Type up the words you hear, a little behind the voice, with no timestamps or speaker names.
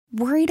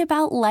Worried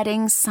about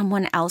letting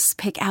someone else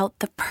pick out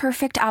the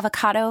perfect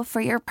avocado for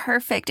your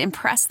perfect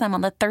impress them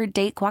on the third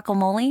date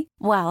guacamole?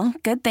 Well,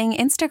 good thing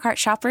Instacart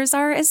shoppers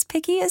are as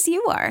picky as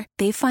you are.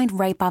 They find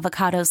ripe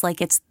avocados like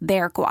it's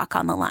their guac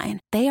on the line.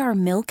 They are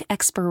milk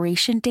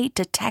expiration date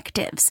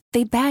detectives.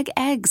 They bag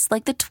eggs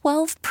like the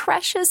 12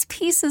 precious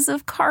pieces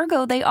of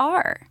cargo they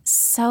are.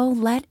 So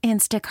let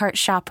Instacart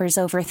shoppers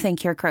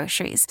overthink your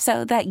groceries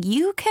so that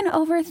you can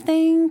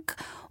overthink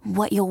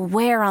what you'll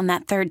wear on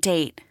that third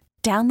date.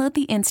 Download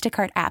the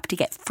Instacart app to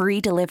get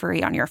free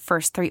delivery on your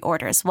first 3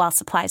 orders while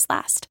supplies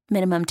last.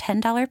 Minimum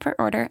 $10 per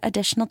order.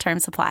 Additional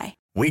terms apply.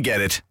 We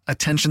get it.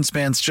 Attention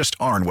spans just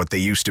aren't what they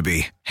used to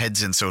be.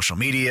 Heads in social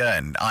media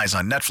and eyes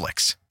on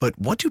Netflix. But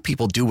what do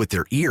people do with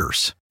their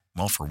ears?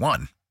 Well, for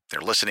one, they're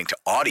listening to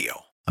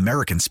audio.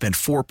 Americans spend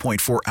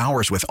 4.4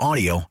 hours with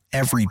audio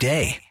every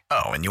day.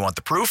 Oh, and you want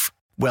the proof?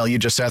 Well, you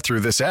just sat through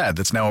this ad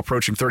that's now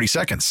approaching 30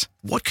 seconds.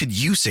 What could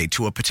you say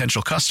to a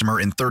potential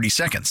customer in 30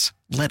 seconds?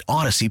 Let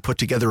Odyssey put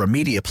together a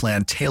media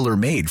plan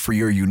tailor-made for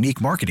your unique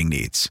marketing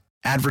needs.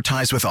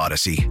 Advertise with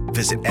Odyssey.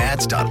 Visit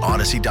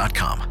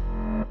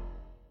ads.odyssey.com.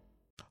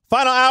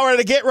 Final hour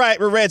to Get Right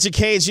with Reggie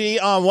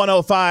KG on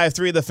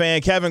 105.3 The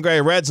Fan. Kevin Gray,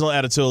 Reginald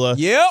Atatula.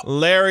 Yep.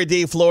 Larry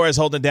D. Flores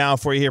holding it down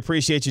for you here.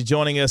 Appreciate you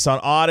joining us on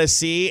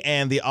Odyssey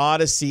and the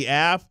Odyssey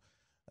app.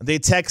 The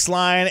text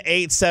line,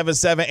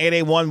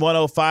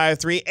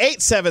 877-881-1053,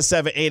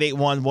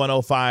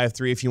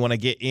 877-881-1053 if you want to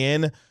get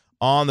in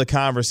on the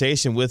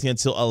conversation with you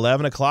until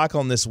 11 o'clock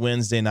on this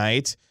Wednesday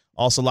night.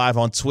 Also live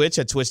on Twitch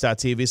at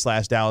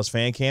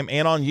twitch.tv/DallasFanCam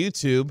and on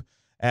YouTube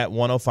at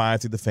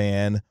 105 through The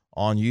Fan.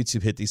 On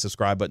YouTube, hit the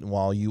subscribe button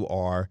while you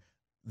are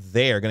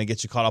there. Going to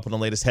get you caught up on the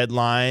latest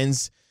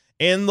headlines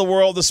in the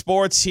world of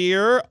sports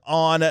here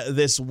on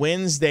this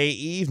Wednesday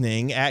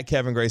evening at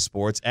Kevin Gray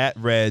Sports, at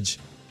Reg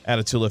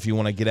Atatula, if you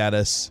want to get at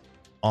us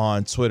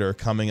on Twitter,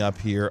 coming up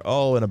here,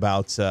 in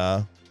about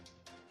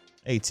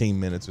 18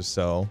 minutes or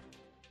so.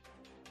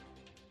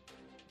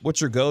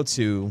 What's your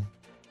go-to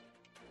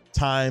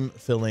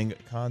time-filling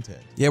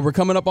content? Yeah, we're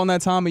coming up on that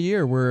time of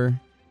year where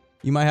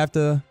you might have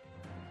to...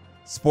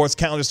 Sports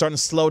calendar starting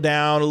to slow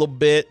down a little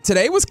bit.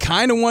 Today was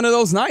kind of one of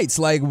those nights.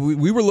 Like,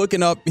 we were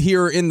looking up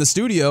here in the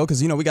studio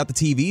because, we got the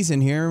TVs in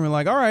here. And we're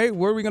like, all right,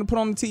 what are we going to put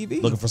on the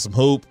TV? Looking for some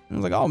hoop. And I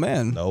was like, oh,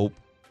 man. Nope.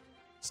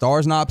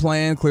 Stars not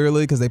playing,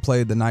 clearly, because they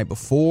played the night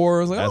before.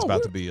 I was like, That's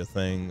about to be a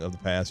thing of the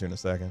past here in a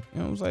second.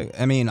 I was like,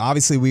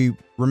 obviously we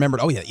remembered,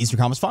 Eastern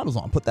Conference Finals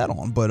on. Put that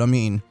on. But,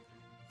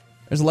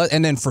 there's a lot.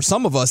 And then for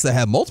some of us that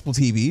have multiple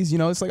TVs,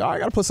 it's like, I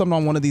got to put something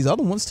on one of these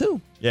other ones,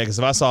 too. Yeah, because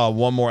if I saw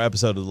one more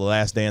episode of The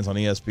Last Dance on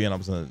ESPN, I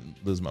was going to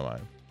lose my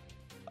mind.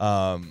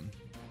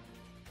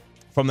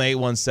 From the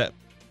 8-1 set,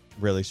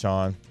 really,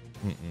 Sean?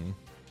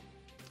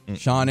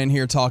 Sean in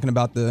here talking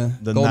about the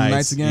Golden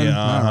Knights again?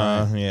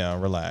 Yeah,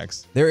 yeah,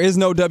 relax. There is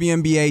no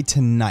WNBA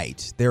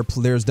tonight. There's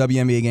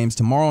WNBA games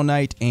tomorrow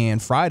night, and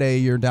Friday,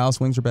 your Dallas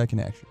Wings are back in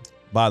action.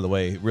 By the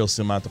way, real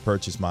soon I'm about to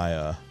purchase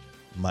my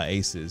my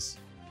Aces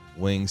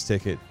Wings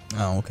ticket.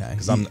 Oh, okay.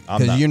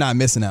 Because you're not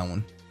missing that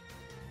one.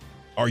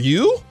 Are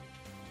you?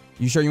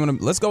 You sure you want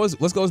to? Let's go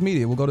as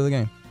media. We'll go to the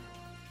game.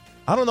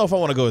 I don't know if I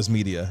want to go as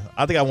media.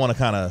 I think I want to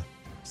kind of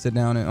sit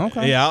down and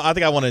okay. Yeah, I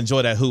think I want to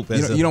enjoy that hoop.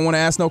 You don't want to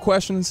ask no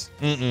questions?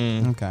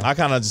 Okay. I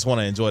kind of just want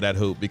to enjoy that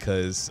hoop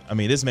because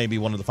this may be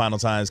one of the final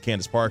times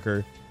Candace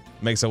Parker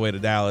makes her way to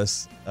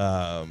Dallas.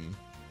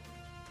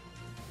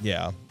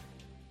 Yeah.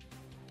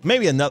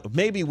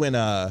 Maybe when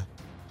the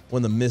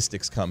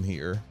Mystics come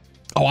here.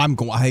 Oh, I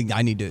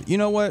need to. You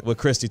know what? With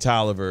Christy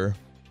Tolliver,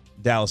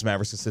 Dallas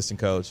Mavericks assistant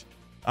coach.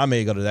 I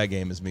may go to that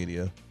game as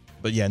media.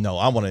 But yeah, no,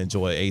 I want to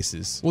enjoy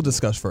Aces. We'll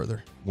discuss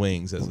further.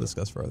 Wings as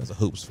a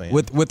hoops fan.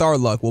 With our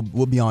luck,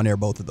 we'll be on air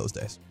both of those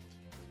days.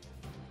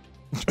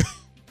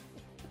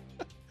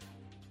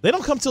 They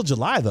don't come till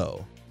July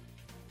though.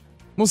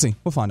 We'll see.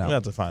 We'll find out. We'll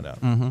have to find out.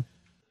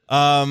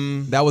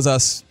 Mm-hmm. That was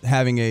us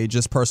having a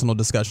just personal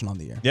discussion on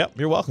the air. Yep,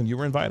 you're welcome. You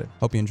were invited.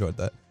 Hope you enjoyed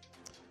that.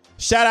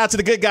 Shout out to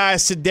the good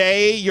guys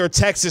today. Your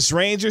Texas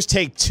Rangers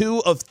take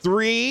 2 of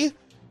 3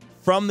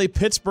 from the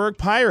Pittsburgh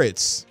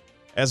Pirates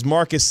as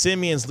Marcus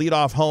Semion's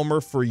leadoff homer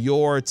for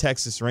your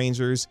Texas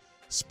Rangers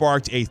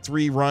sparked a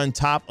 3-run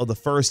top of the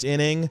first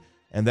inning,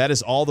 and that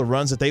is all the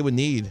runs that they would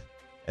need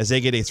as they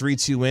get a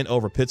 3-2 win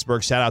over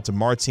Pittsburgh. Shout out to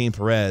Martin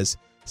Perez.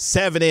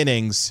 7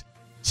 innings,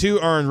 2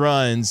 earned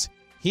runs.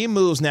 He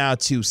moves now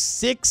to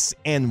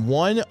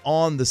 6-1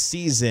 on the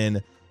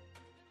season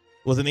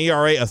with an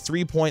ERA of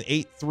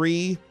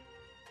 3.83.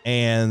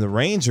 And the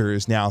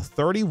Rangers now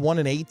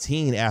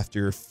 31-18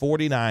 after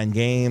 49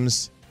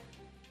 games.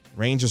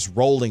 Rangers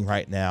rolling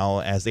right now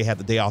as they have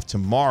the day off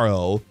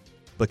tomorrow,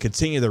 but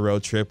continue the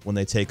road trip when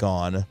they take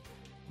on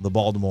the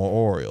Baltimore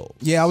Orioles.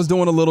 Yeah, I was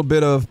doing a little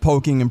bit of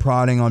poking and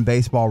prodding on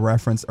Baseball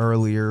Reference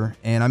earlier,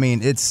 and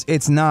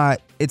it's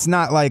not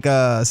like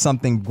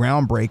something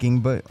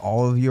groundbreaking, but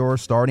all of your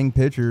starting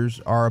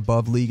pitchers are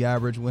above league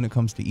average when it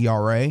comes to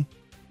ERA.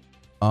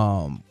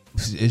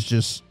 It's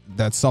just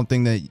that's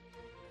something that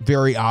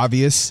very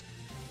obvious,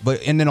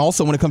 and then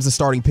also when it comes to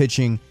starting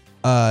pitching,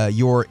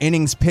 your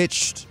innings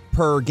pitched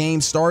per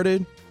game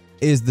started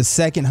is the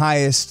second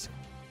highest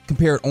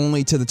compared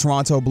only to the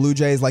Toronto Blue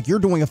Jays. Like, you're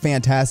doing a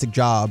fantastic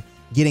job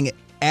getting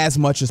as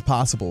much as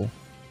possible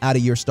out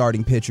of your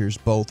starting pitchers,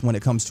 both when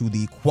it comes to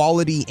the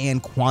quality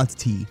and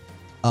quantity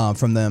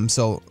from them.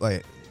 So,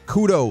 like,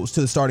 kudos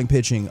to the starting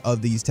pitching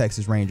of these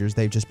Texas Rangers.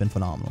 They've just been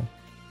phenomenal.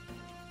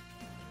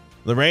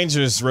 The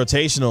Rangers'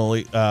 rotation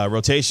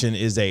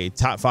is a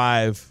top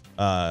 5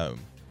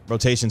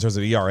 rotation in terms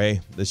of ERA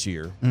this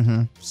year.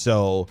 Mm-hmm.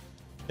 So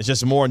it's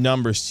just more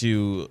numbers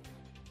to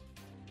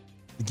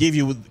give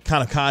you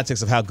kind of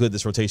context of how good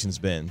this rotation's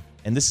been.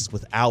 And this is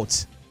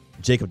without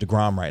Jacob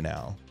deGrom right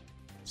now.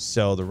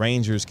 So the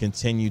Rangers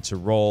continue to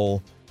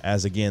roll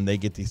as, again, they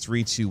get the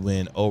 3-2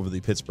 win over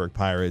the Pittsburgh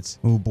Pirates.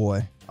 Oh,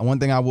 boy. One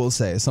thing I will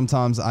say is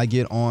sometimes I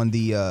get on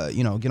the,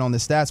 get on the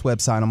stats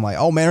website, and I'm like,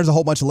 oh, man, there's a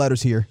whole bunch of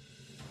letters here.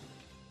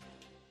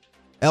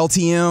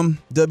 LTM,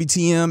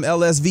 WTM,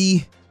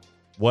 LSV.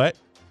 What?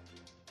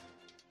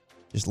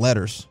 Just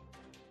letters.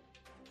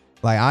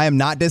 Like, I am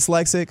not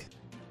dyslexic,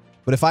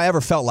 but if I ever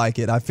felt like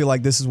it, I feel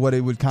like this is what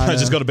it would kind of...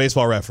 Just go to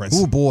Baseball Reference.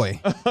 Oh, boy.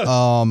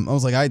 I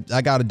was like,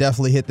 I got to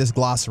definitely hit this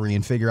glossary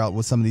and figure out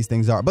what some of these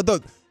things are.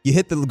 But you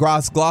hit the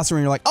glossary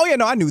and you're like, oh, yeah,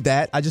 no, I knew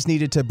that. I just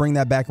needed to bring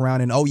that back around.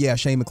 And, oh, yeah,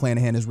 Shane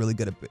McClanahan is really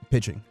good at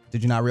pitching.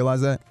 Did you not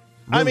realize that?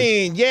 Really, I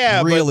mean,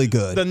 yeah, really but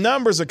good. The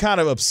numbers are kind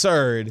of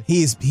absurd.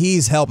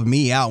 He's helping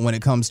me out when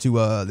it comes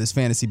to this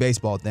fantasy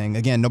baseball thing.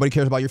 Again, nobody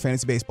cares about your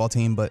fantasy baseball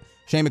team, but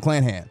Shane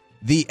McClanahan,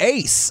 the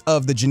ace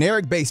of the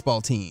generic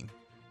baseball team.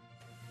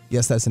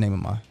 Yes, that's the name of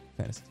my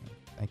fantasy team.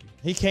 Thank you.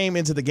 He came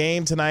into the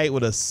game tonight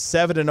with a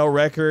 7-0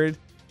 record,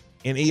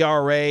 in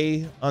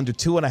ERA under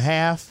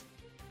 2.5.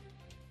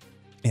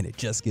 And it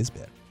just gets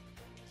better.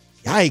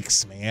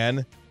 Yikes,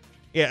 man.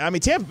 Yeah, I mean,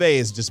 Tampa Bay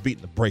is just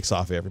beating the brakes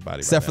off everybody.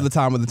 Except for the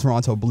time when the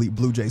Toronto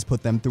Blue Jays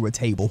put them through a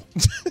table.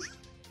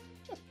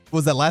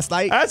 Was that last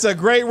night? That's a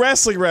great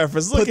wrestling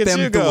reference. Look at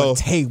you go. A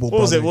table,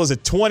 what was it? Was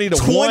it 20-1?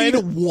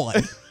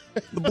 20-1.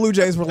 The Blue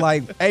Jays were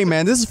like, hey,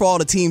 man, this is for all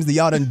the teams that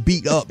y'all done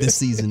beat up this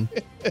season.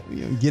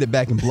 Get it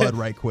back in blood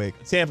right quick.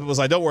 Tampa was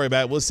like, don't worry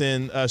about it. We'll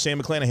send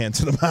Shane McClanahan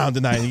to the mound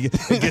tonight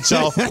and get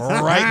y'all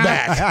right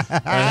back.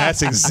 And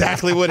that's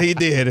exactly what he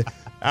did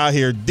out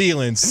here,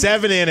 dealing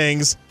 7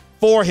 innings,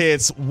 4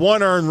 hits,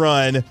 1 earned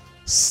run,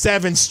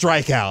 7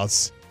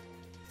 strikeouts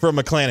for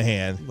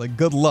McClanahan. Like,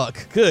 good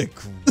luck. Good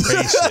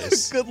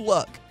gracious. Good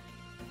luck.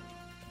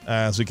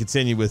 As we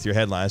continue with your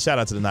headlines, shout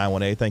out to the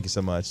 918. Thank you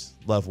so much.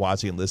 Love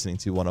watching and listening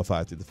to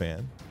 105 Through the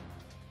Fan.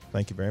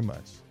 Thank you very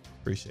much.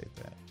 Appreciate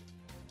that.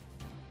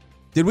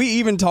 Did we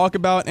even talk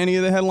about any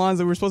of the headlines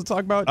that we were supposed to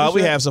talk about?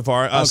 We have so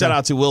far. Okay. Shout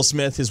out to Will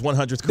Smith, his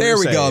 100th career There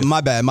we save. go.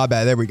 My bad.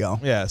 There we go.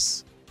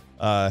 Yes.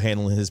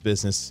 Handling his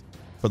business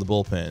for the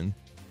bullpen.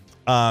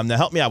 Now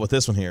help me out with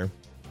this one here.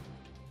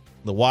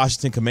 The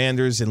Washington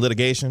Commanders in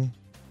litigation.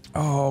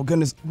 Oh,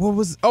 goodness.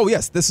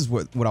 Yes, this is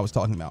what I was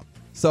talking about.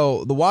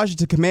 So the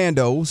Washington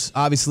Commandos,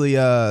 obviously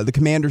the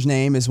commander's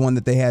name is one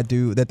that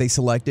they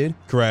selected.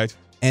 Correct.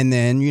 And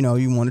then, you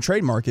want to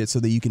trademark it so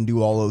that you can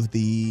do all of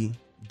the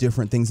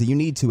different things that you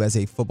need to as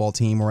a football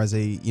team or as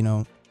a,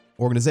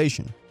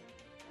 organization.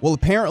 Well,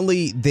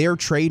 apparently their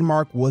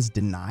trademark was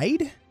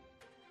denied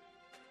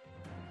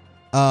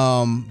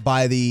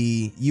by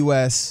the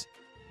U.S.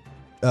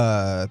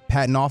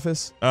 Patent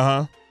Office.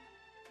 Uh-huh.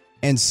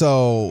 And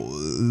so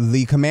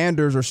the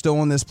Commanders are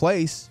still in this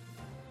place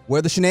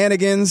where the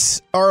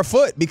shenanigans are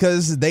afoot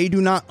because they do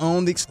not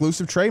own the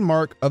exclusive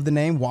trademark of the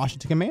name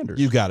Washington Commanders.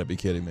 You got to be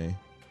kidding me.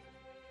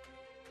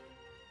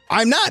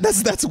 I'm not.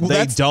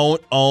 They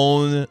don't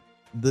own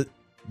the...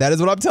 That is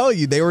what I'm telling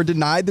you. They were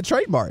denied the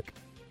trademark.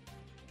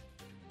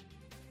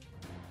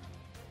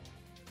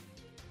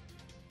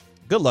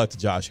 Good luck to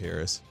Josh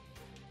Harris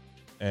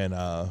and,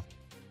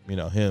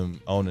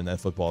 him owning that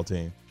football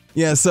team.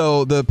 Yeah,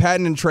 so the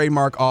Patent and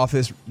Trademark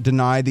Office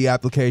denied the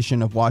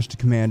application of Washington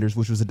Commanders,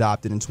 which was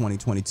adopted in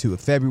 2022 of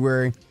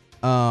February.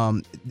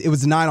 It was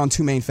denied on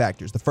 2 main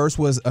factors. The first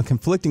was a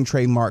conflicting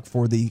trademark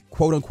for the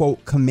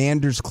quote-unquote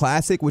Commanders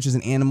Classic, which is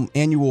an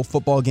annual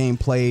football game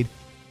played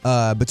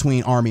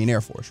between Army and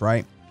Air Force,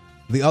 right?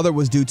 The other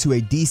was due to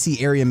a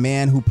D.C. area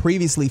man who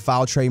previously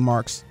filed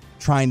trademarks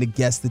trying to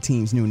guess the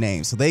team's new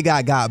name. So they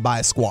got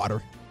by a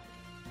squatter.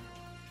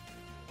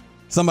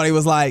 Somebody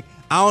was like,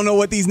 I don't know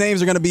what these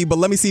names are going to be, but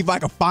let me see if I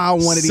can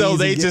find one of these. So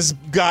they just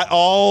got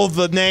all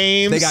the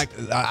names? They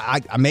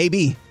got,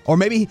 maybe. Or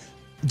maybe,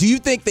 do you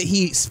think that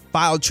he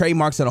filed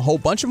trademarks on a whole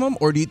bunch of them,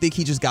 or do you think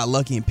he just got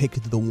lucky and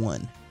picked the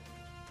one?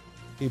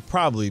 He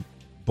probably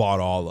bought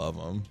all of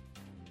them.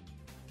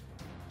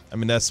 I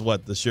mean, that's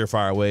what the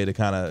surefire way to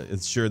kind of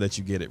ensure that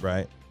you get it,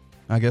 right?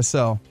 I guess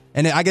so.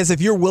 And I guess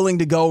if you're willing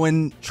to go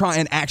and try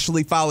and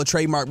actually file a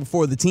trademark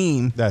before the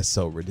team, that's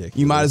so ridiculous.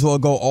 You might as well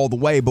go all the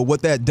way. But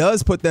what that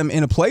does put them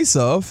in a place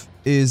of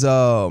is,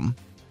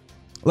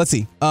 let's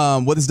see,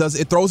 what this does,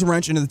 it throws a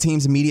wrench into the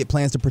team's immediate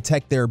plans to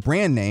protect their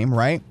brand name,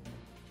 right?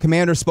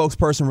 Commander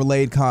spokesperson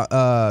relayed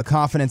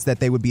confidence that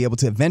they would be able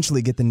to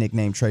eventually get the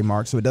nickname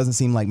trademark. So it doesn't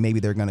seem like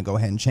maybe they're going to go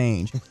ahead and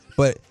change.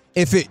 But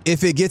if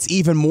it gets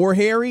even more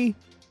hairy,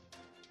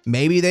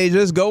 maybe they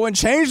just go and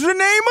change the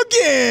name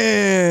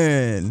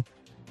again.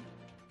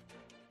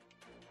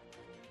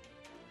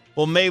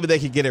 Well, maybe they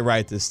could get it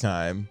right this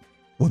time.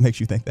 What makes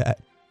you think that?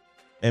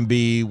 And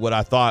be what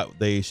I thought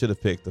they should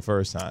have picked the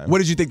first time. What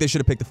did you think they should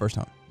have picked the first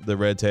time? The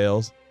Red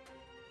Tails.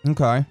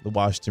 Okay. The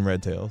Washington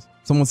Red Tails.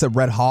 Someone said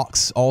Red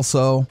Hawks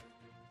also.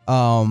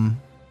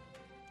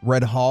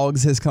 Red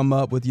Hogs has come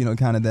up with,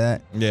 kind of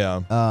that.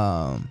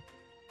 Yeah.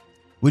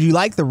 Would you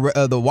like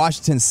the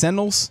Washington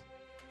Sentinels?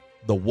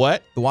 The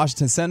what? The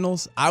Washington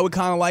Sentinels. I would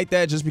kind of like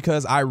that just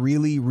because I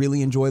really,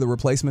 really enjoy The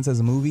Replacements as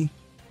a movie.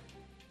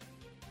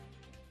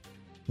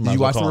 Did you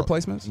watch The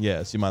Replacements?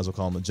 Yes. You might as well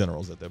call them the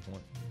Generals at that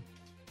point.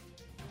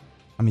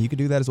 I mean, you could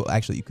do that as well.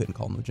 Actually, you couldn't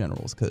call them the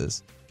Generals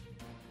because...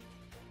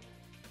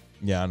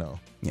 Yeah, I know.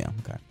 Yeah,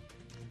 okay.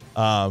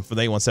 For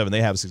the 817,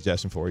 they have a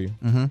suggestion for you.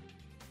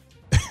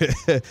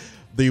 Mm-hmm.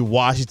 The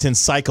Washington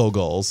Psycho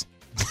Gulls.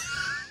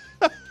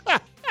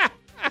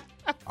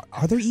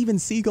 Are there even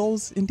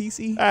seagulls in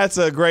D.C.? That's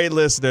a great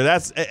listener.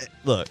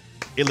 Look,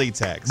 elite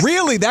text.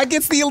 Really? That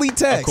gets the elite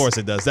text? Of course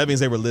it does. That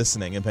means they were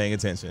listening and paying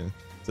attention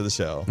to the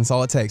show. That's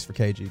all it takes for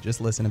KG. Just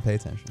listen and pay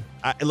attention.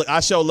 I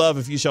show love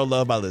if you show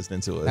love by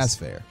listening to us. That's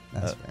fair.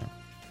 That's fair.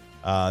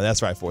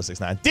 That's right,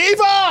 469.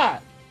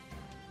 Diva!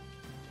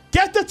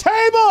 Get the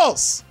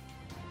tables!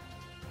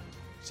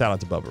 Shout out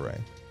to Bubba Ray.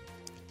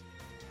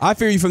 I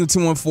fear you from the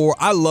 214.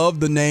 I love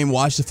the name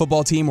Washington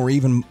Football Team, or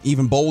even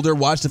bolder,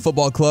 Washington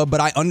Football Club,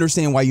 but I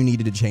understand why you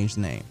needed to change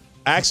the name.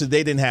 Actually,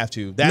 they didn't have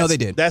to. No, they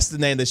did. That's the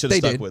name they should have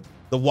stuck with.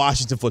 The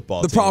Washington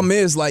Football Team. The problem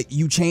is,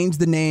 you changed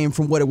the name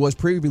from what it was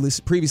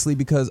previously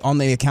because on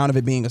the account of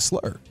it being a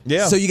slur.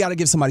 Yeah. So you got to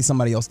give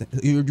somebody else.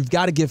 You've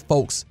got to give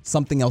folks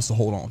something else to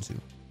hold on to,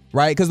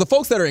 right? Because the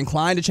folks that are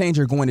inclined to change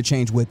are going to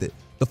change with it.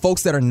 The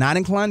folks that are not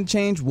inclined to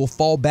change will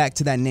fall back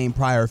to that name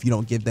prior if you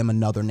don't give them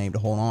another name to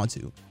hold on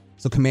to.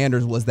 So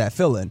Commanders was that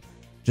fill-in.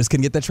 Just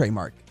couldn't get that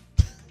trademark.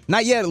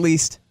 Not yet, at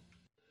least.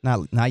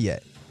 Not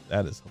yet.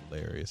 That is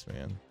hilarious,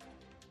 man.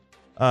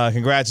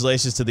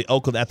 Congratulations to the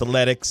Oakland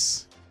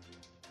Athletics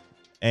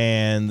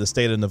and the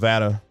state of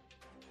Nevada.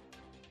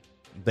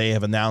 They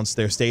have announced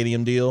their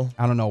stadium deal.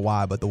 I don't know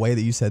why, but the way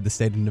that you said the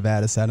state of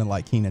Nevada sounded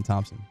like Keenan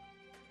Thompson.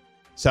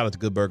 Shout out to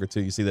Good Burger,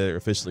 too. You see that they're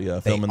officially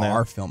filming that? They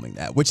are filming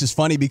that, which is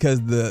funny because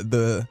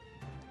the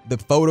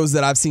photos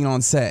that I've seen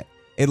on set,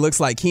 it looks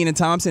like Keenan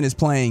Thompson is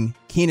playing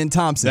Keenan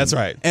Thompson. That's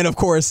right. And, of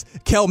course,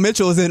 Kel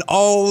Mitchell is in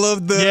all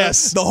of the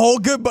whole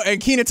good. And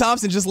Keenan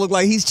Thompson just looked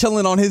like he's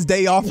chilling on his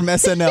day off from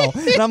SNL.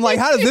 And I'm like,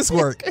 how does this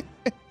work?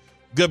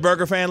 Good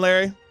Burger fan,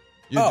 Larry?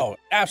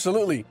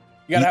 Absolutely.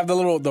 You got to have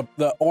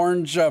the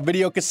orange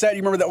video cassette.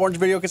 You remember the orange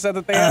video cassette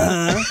that they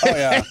had? Oh,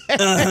 yeah.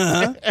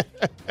 Uh-huh.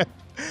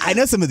 I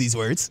know some of these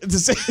words.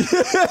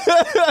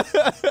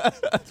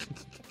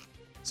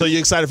 So you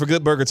excited for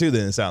Good Burger too?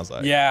 Then it sounds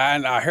like. Yeah,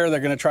 and I hear they're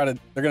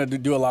gonna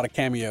do a lot of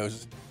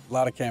cameos.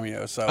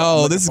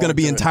 So this is gonna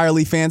be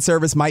entirely fan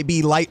service. Might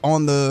be light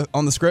on the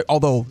script.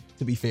 Although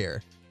to be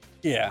fair,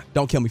 yeah,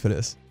 don't kill me for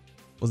this.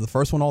 Was the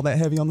first one all that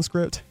heavy on the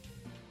script?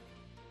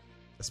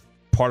 That's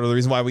part of the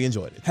reason why we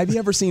enjoyed it. Have you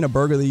ever seen a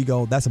burger that you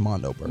go, that's a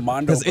Mondo burger?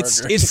 Mondo burger.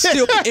 It's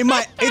still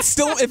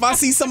if I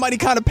see somebody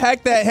kind of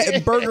pack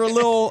that burger a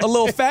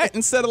little fat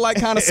instead of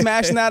kind of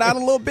smashing that out a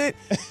little bit,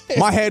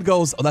 my head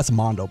goes, oh, that's a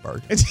Mondo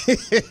burger.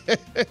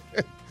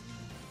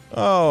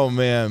 Oh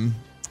man.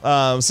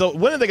 So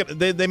when are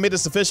they made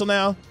this official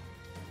now?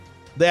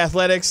 The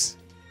Athletics?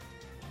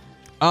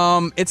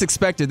 It's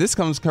expected. This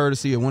comes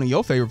courtesy of one of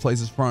your favorite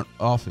places, Front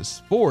Office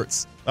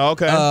Sports.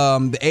 Okay.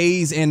 The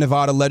A's and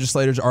Nevada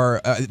legislators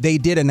they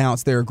did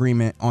announce their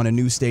agreement on a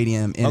new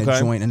stadium in a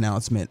joint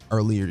announcement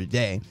earlier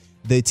today.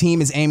 The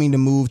team is aiming to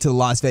move to the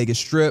Las Vegas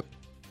Strip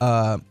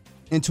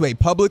into a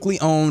publicly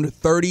owned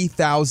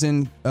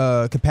 30,000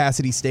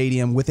 capacity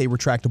stadium with a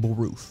retractable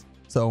roof.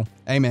 So,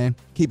 hey man,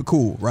 keep it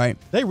cool, right?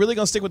 They really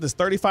gonna stick with this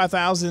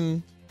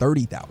 35,000?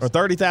 30,000. Or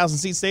 30,000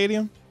 seat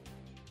stadium?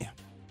 Yeah.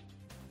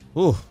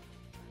 Ooh.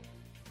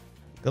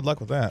 Good luck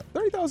with that.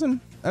 30,000.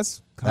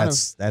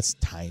 That's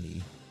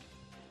tiny.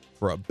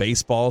 For a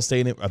baseball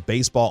stadium, a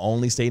baseball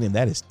only stadium,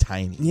 that is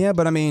tiny. Yeah,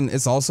 but I mean,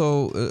 it's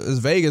also it's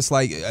Vegas.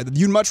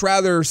 You'd much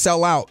rather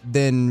sell out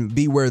than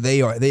be where they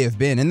have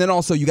been. And then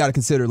also you got to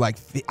consider,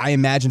 I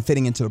imagine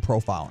fitting into the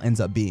profile ends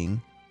up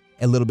being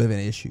a little bit of an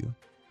issue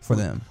for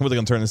them. Were they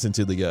going to turn this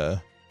into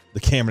the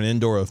Cameron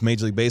Indoor of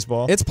Major League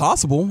Baseball? It's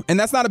possible, and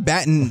that's not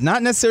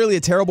not necessarily a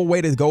terrible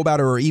way to go about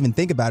it or even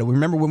think about it.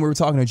 Remember when we were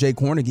talking to Jay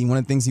Kornegay, one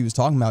of the things he was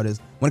talking about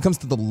is when it comes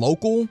to the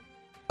local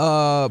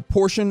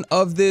portion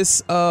of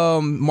this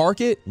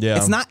market,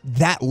 it's not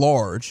that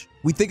large.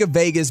 We think of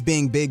Vegas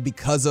being big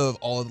because of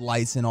all of the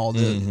lights and all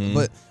the,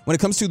 but when it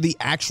comes to the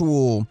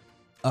actual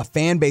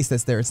fan base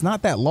that's there, it's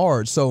not that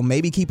large. So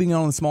maybe keeping it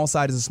on the small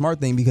side is a smart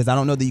thing because I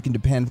don't know that you can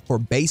depend for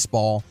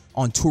baseball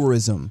on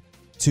tourism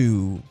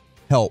to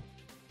help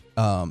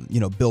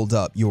build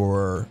up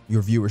your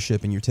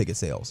viewership and your ticket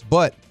sales.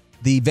 But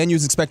the venue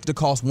is expected to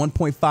cost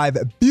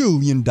 $1.5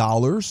 billion,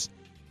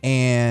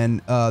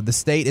 and the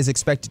state is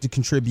expected to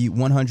contribute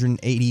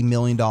 $180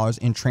 million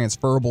in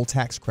transferable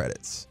tax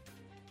credits.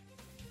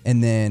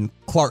 And then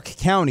Clark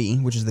County,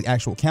 which is the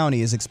actual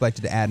county, is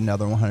expected to add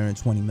another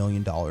 $120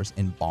 million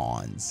in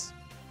bonds.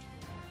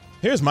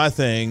 Here's my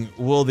thing.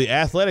 Will the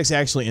Athletics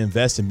actually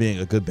invest in being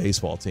a good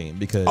baseball team?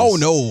 Because oh,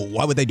 no.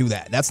 Why would they do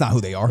that? That's not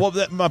who they are. Well,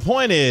 my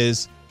point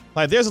is,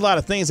 like, there's a lot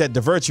of things that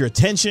divert your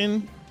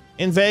attention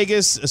in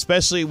Vegas,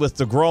 especially with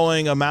the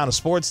growing amount of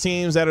sports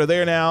teams that are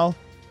there now,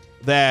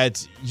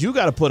 that you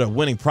got to put a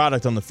winning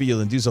product on the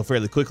field and do so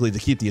fairly quickly to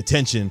keep the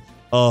attention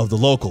of the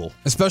local.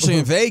 Especially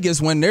in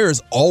Vegas when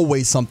there's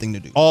always something to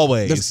do.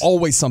 Always. There's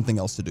always something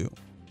else to do.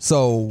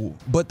 So,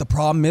 but the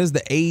problem is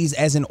the A's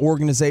as an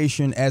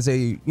organization, as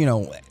a,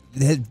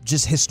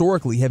 just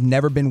historically have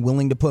never been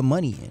willing to put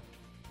money in.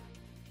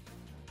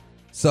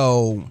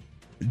 So,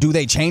 do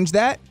they change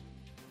that?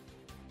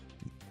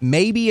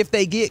 Maybe if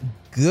they get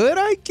good,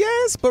 I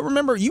guess. But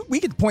remember, we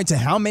could point to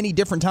how many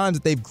different times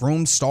that they've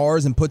groomed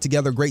stars and put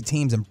together great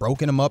teams and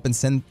broken them up and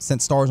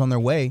sent stars on their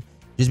way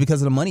just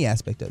because of the money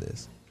aspect of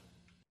this.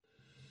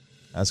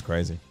 That's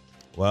crazy.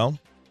 Well,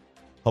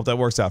 hope that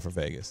works out for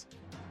Vegas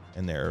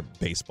and their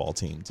baseball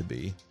team to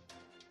be.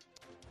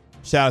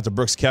 Shout out to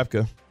Brooks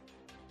Koepka.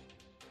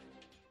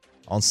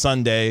 On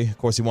Sunday, of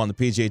course, he won the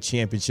PGA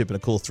Championship in a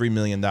cool $3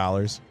 million.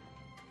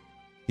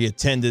 He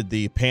attended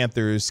the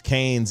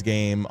Panthers-Canes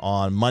game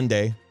on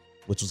Monday,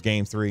 which was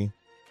Game 3.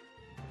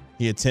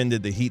 He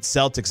attended the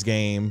Heat-Celtics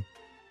game,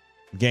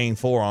 Game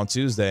 4 on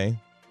Tuesday.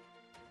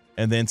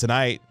 And then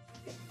tonight,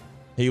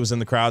 he was in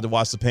the crowd to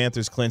watch the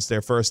Panthers clinch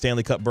their first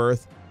Stanley Cup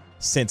berth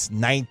since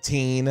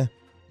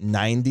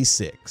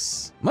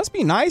 1996. Must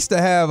be nice to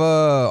have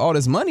all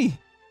this money.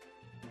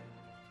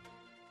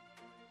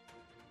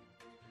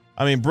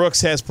 I mean,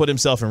 Brooks has put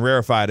himself in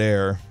rarefied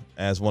air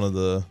as one of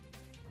the,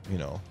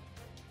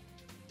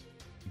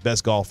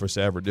 best golfers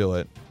to ever do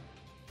it.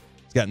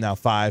 He's got now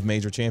 5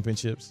 major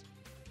championships.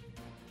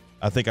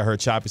 I think I heard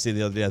Choppy say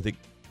the other day, I think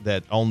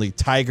that only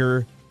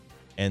Tiger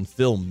and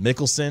Phil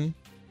Mickelson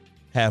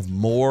have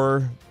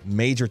more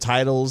major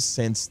titles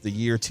since the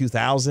year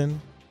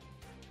 2000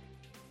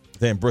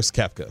 than Brooks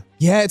Koepka.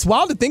 Yeah, it's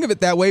wild to think of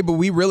it that way, but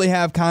we really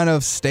have kind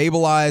of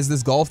stabilized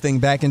this golf thing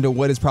back into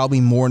what is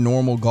probably more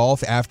normal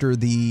golf after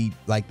the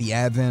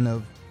advent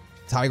of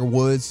Tiger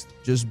Woods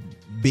just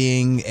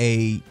being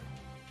a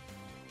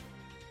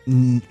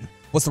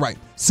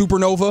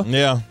supernova?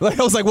 Yeah. Like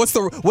I was like, what's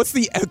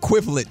the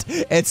equivalent?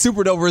 And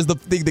supernova is the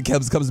thing that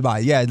comes by.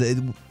 Yeah,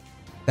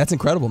 that's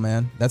incredible,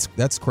 man.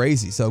 That's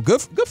crazy. So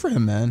good for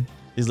him, man.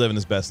 He's living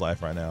his best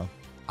life right now.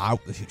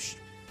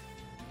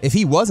 If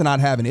he wasn't, I'd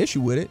have an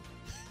issue with it.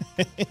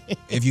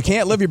 If you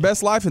can't live your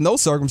best life in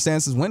those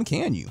circumstances, when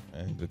can you?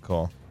 Good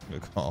call.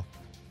 Good call.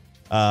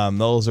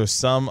 Those are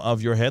some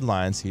of your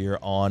headlines here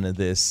on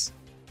this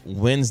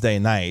Wednesday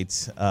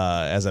night.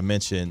 As I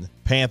mentioned,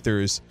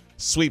 Panthers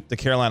sweep the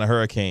Carolina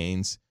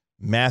Hurricanes.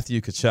 Matthew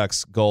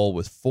Tkachuk's goal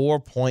with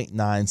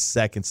 4.9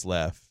 seconds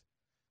left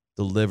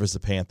delivers the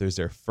Panthers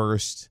their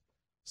first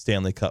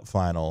Stanley Cup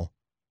final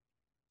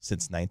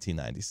since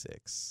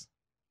 1996.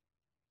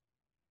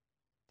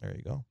 There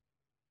you go.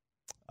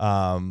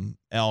 And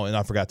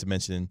I forgot to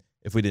mention,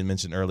 if we didn't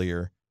mention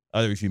earlier,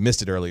 if you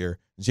missed it earlier,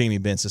 Jamie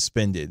Benn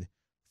suspended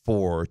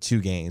for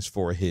 2 games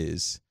for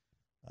his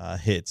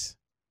hit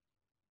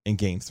in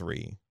Game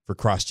 3 for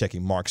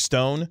cross-checking Mark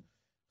Stone.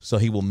 So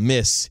he will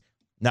miss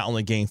not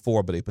only Game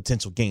 4, but a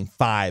potential Game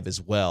 5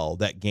 as well.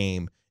 That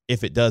game,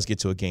 if it does get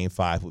to a Game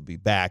 5, would be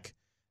back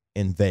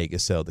in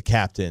Vegas. So the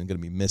captain going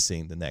to be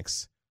missing the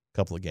next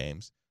couple of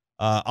games.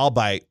 I'll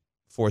bite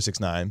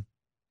 469,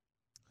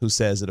 who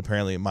says that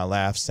apparently my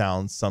laugh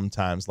sounds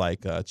sometimes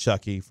like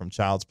Chucky from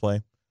Child's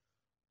Play.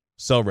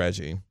 So,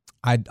 Reggie.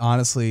 I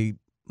honestly,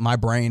 my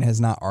brain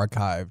has not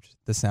archived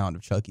the sound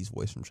of Chucky's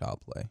voice from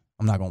Child's Play.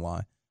 I'm not going to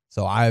lie.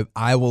 So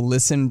I will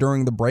listen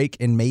during the break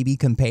and maybe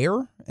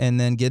compare and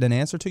then get an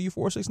answer to you,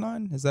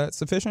 469. Is that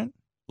sufficient?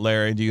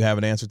 Larry, do you have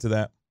an answer to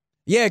that?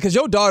 Yeah, because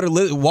your daughter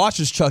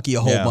watches Chucky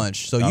a whole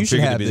bunch, so you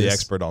should have to be the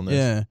expert on this.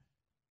 Yeah.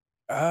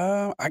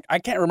 I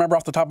can't remember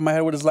off the top of my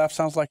head what his laugh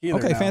sounds like either.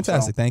 Okay,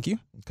 fantastic. Thank you.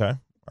 Okay.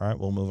 All right,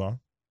 we'll move on.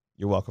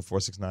 You're welcome,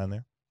 469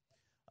 there.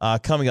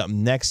 Coming up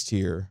next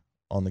here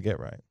on the Get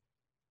Right.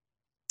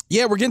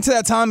 Yeah, we're getting to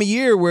that time of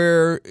year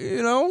where,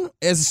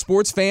 as a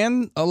sports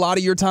fan, a lot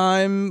of your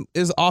time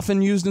is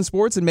often used in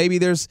sports and maybe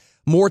there's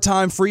more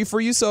time free for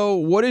you. So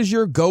what is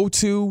your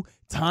go-to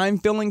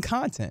time-filling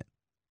content?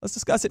 Let's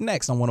discuss it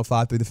next on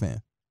 105.3 The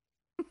Fan.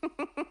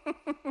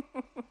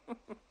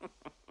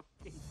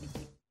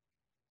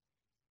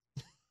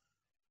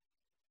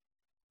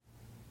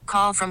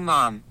 Call from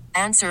mom.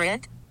 Answer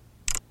it.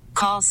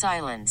 Call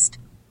silenced.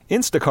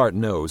 Instacart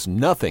knows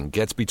nothing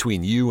gets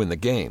between you and the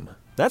game.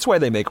 That's why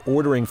they make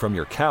ordering from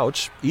your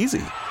couch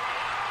easy.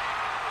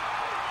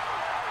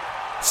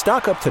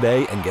 Stock up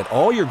today and get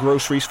all your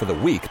groceries for the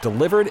week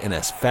delivered in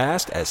as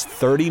fast as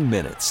 30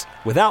 minutes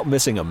without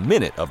missing a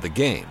minute of the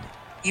game.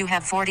 You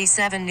have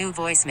 47 new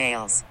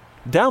voicemails.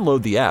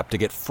 Download the app to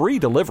get free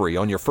delivery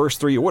on your first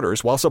 3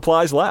 orders while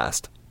supplies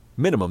last.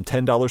 Minimum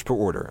 $10 per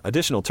order.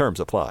 Additional terms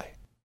apply.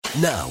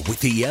 Now, with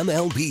the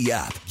MLB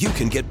app, you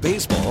can get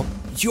baseball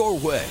your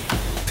way.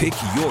 Pick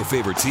your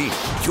favorite team,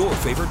 your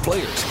favorite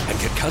players, and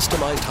get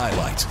customized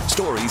highlights,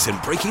 stories,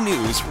 and breaking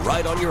news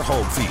right on your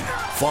home feed.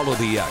 Follow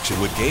the action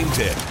with Game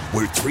 10,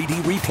 where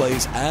 3D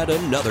replays add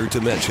another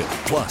dimension.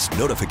 Plus,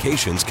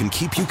 notifications can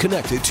keep you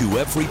connected to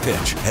every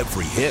pitch,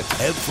 every hit,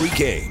 every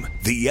game.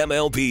 The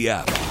MLB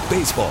app.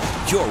 Baseball,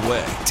 your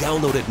way.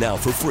 Download it now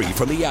for free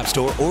from the App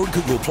Store or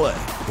Google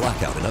Play.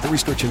 Blackout and other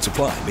restrictions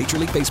apply. Major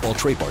League Baseball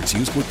trademarks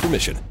used with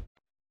permission.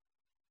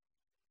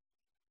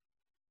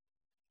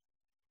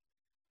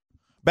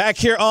 Back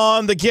here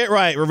on The Get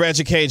Right with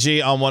Reggie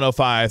KG on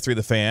 105.3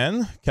 The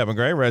Fan. Kevin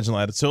Gray,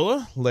 Reginald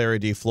Atatula, Larry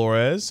D.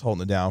 Flores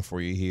holding it down for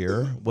you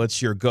here.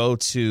 What's your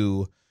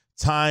go-to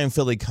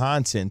time-filling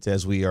content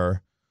as we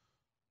are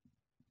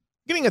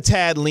getting a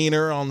tad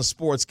leaner on the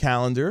sports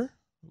calendar?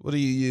 What do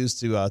you use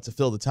to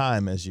fill the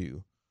time as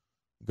you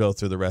go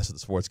through the rest of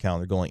the sports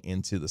calendar going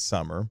into the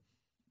summer?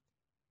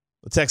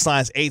 The text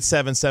line is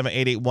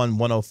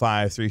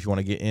 877-881-1053 if you want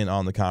to get in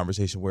on the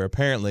conversation, where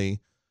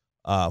apparently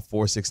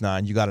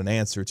 469, you got an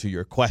answer to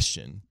your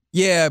question.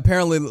 Yeah,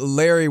 apparently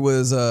Larry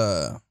was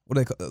what do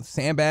they call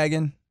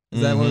sandbagging?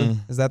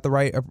 Is that the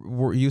right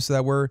use of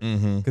that word?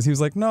 Because he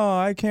was like, no,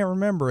 I can't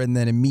remember. And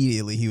then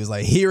immediately he was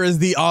like, here is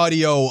the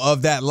audio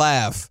of that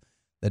laugh.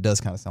 That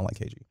does kind of sound like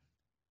KG.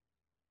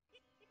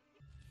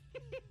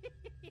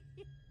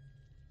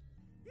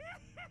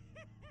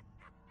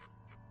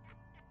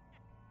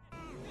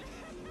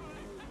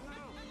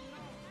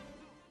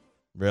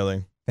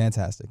 Really?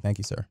 Fantastic. Thank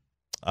you, sir.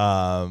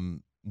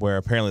 Where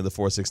apparently the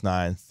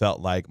 469 felt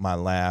like my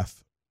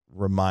laugh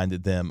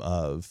reminded them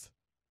of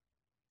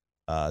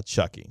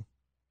Chucky.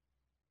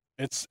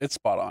 It's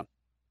spot on.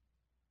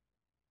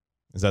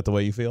 Is that the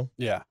way you feel?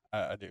 Yeah,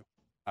 I do.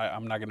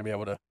 I'm not going to be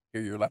able to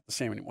hear your laugh the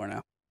same anymore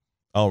now.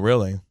 Oh,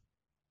 really?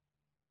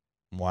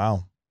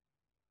 Wow.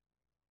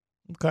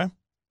 Okay.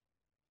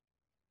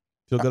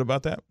 Feel good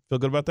about that? Feel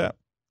good about that?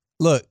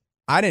 Look,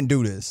 I didn't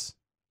do this.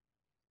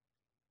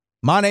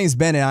 My name's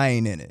Ben and I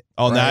ain't in it.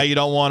 Oh, right? Now you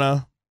don't want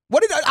to?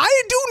 What did I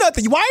didn't do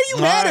nothing. Why are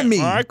you mad at me?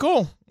 All right,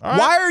 cool. All right.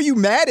 Why are you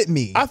mad at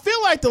me? I feel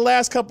like the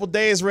last couple of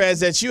days, Rez,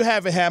 that you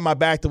haven't had my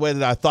back the way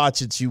that I thought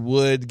that you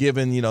would,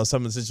 given,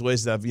 some of the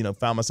situations that I've,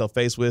 found myself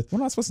faced with. What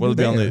am I supposed to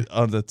do there?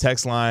 On the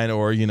text line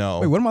or,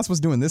 Wait, what am I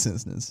supposed to do in this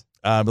instance?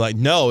 Like,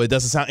 no, it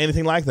doesn't sound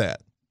anything like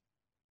that.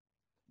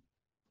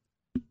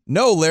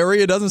 No,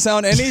 Larry, it doesn't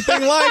sound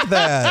anything like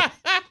that.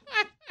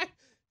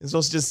 It's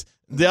supposed to just.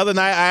 The other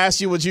night I asked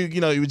you, would you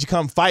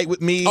come fight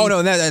with me? Oh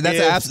no,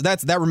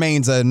 that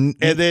remains a. And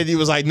then he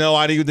was like, no,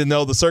 I need to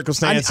know the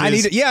circumstances. I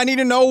need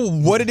to know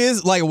what it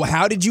is. Like,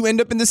 how did you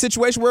end up in this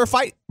situation where a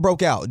fight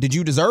broke out? Did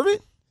you deserve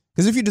it?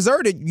 Because if you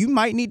deserved it, you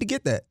might need to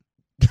get that.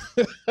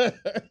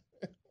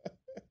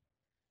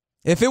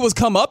 If it was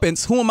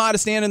comeuppance, who am I to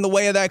stand in the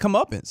way of that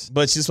comeuppance?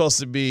 But you're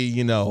supposed to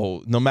be,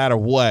 no matter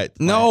what.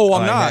 No,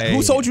 I'm not. Hey.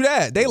 Who told you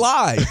that? They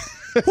lied.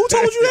 Who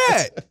told you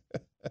that?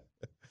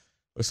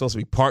 We're supposed to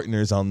be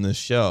partners on this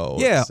show.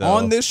 Yeah, so.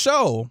 On this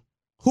show.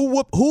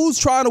 Who's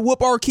trying to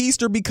whoop our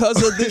keister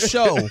because of this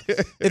show?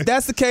 If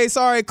that's the case,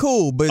 all right,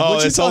 cool. But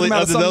what you talking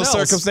about under those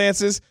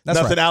circumstances? That's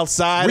nothing right.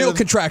 outside. Real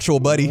contractual,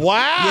 buddy. Wow.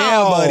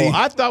 Yeah, buddy.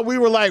 I thought we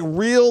were like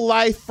real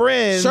life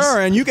friends.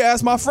 Sure, and you can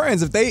ask my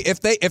friends if they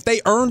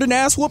earned an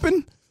ass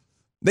whooping,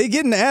 they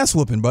get an ass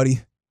whooping,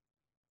 buddy.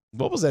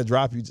 What was that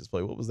drop you just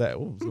played? What was that?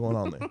 What was going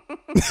on there?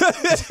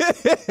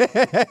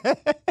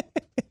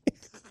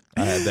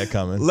 I had that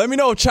coming. Let me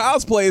know if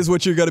Child's Play is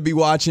what you're going to be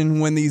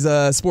watching when these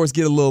sports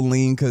get a little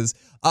lean, because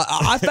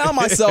I found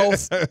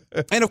myself,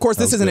 and of course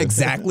this isn't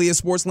exactly a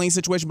sports lean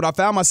situation, but I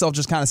found myself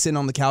just kind of sitting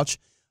on the couch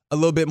a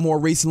little bit more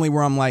recently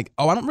where I'm like,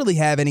 I don't really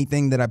have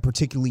anything that I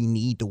particularly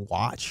need to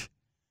watch.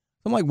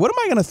 I'm like, what am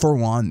I going to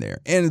throw on there?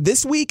 And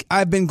this week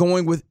I've been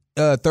going with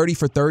 30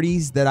 for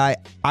 30s that I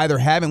either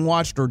haven't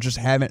watched or just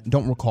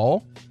don't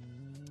recall.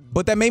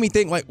 But that made me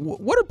think, like,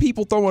 what are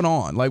people throwing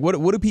on? Like, what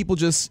do people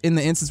just, in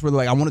the instance where they're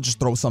like, I want to just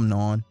throw something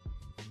on,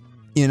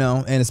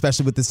 and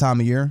especially with this time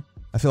of year,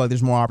 I feel like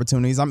there's more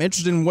opportunities. I'm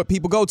interested in what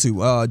people go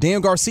to.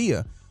 Dan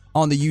Garcia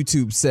on the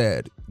YouTube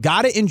said,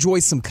 gotta enjoy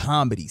some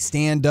comedy,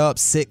 stand-up,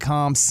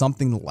 sitcom,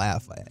 something to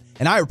laugh at.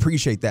 And I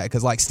appreciate that,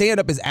 because, like,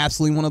 stand-up is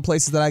absolutely one of the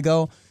places that I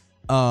go.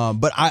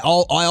 But I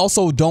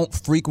also don't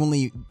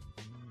frequently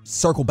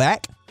circle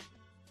back.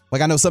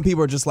 Like, I know some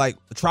people are just like,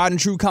 tried and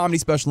true comedy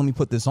special, let me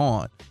put this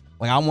on.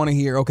 Like, I want to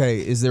hear, okay,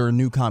 is there a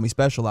new comedy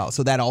special out?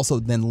 So that also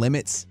then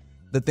limits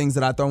the things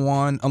that I throw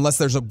on, unless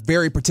there's a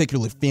very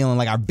particular feeling,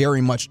 like I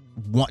very much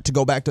want to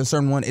go back to a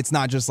certain one. It's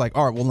not just like,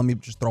 all right, well, let me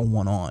just throw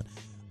one on.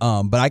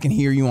 But I can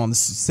hear you on the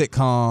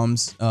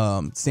sitcoms,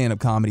 stand-up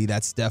comedy.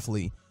 That's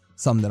definitely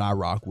something that I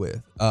rock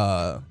with.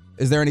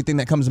 Is there anything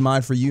that comes to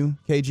mind for you,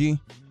 KG?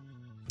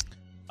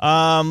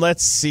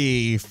 Let's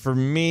see. For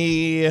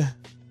me,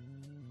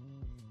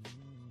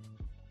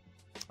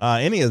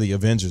 any of the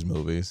Avengers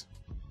movies.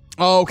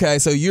 Oh, okay,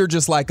 so you're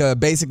just like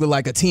basically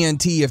like a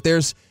TNT. If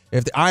the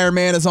Iron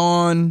Man is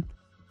on,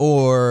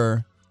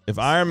 or if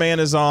Iron Man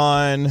is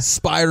on,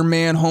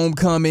 Spider-Man: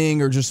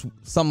 Homecoming, or just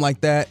something like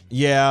that.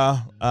 Yeah.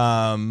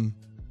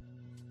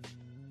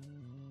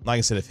 like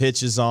I said, if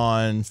Hitch is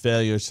on,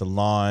 Failure to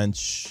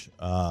Launch,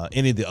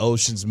 any of the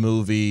Oceans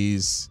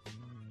movies,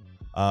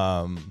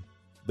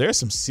 there's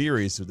some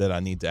series that I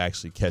need to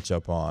actually catch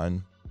up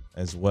on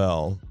as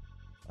well.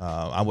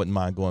 I wouldn't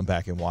mind going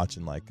back and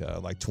watching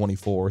like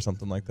 24 or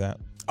something like that.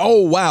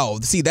 Oh, wow.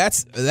 See,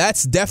 that's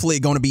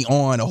definitely going to be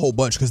on a whole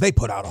bunch because they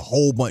put out a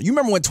whole bunch. You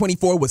remember when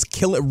 24 was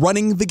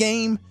running the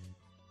game?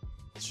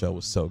 The show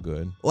was so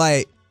good.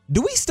 Like,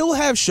 do we still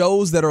have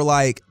shows that are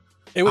like...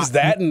 It was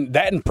that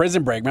and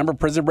Prison Break. Remember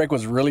Prison Break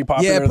was really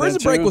popular? Yeah, Prison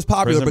Break was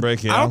popular, Prison but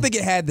Break, yeah. I don't think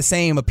it had the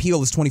same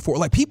appeal as 24.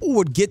 Like, people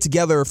would get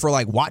together for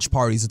like watch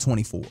parties of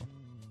 24.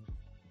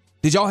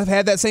 Did y'all have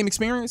had that same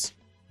experience?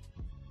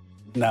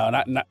 No,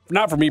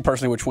 not for me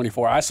personally with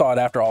 24. I saw it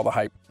after all the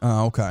hype.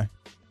 Oh, okay.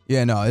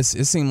 Yeah, no, it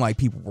seemed like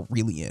people were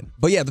really in.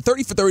 But yeah, the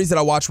 30 for 30s that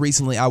I watched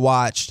recently,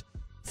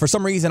 for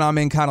some reason, I'm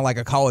in kind of like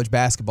a college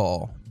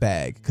basketball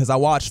bag because I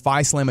watched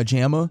Phi Slamma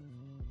Jamma,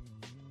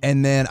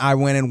 and then I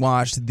went and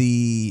watched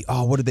the,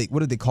 what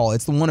did they call it?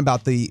 It's the one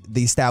about the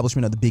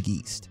establishment of the Big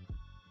East.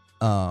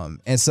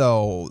 And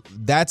so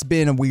that's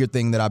been a weird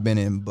thing that I've been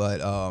in, but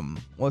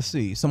let's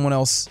see.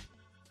 Someone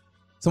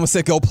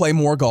said go play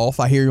more golf.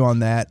 I hear you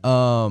on that.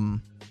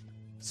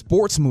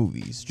 Sports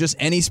movies, just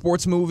any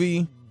sports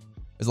movie.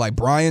 Is like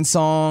Brian's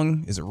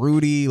song? Is it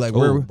Rudy? Like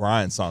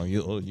Brian's song.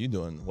 You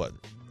doing what?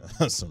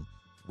 Some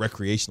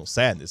recreational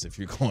sadness if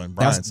you're going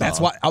Brian's song. That's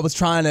why I was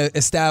trying to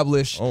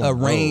establish a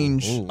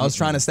range. I was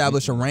trying to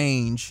establish a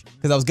range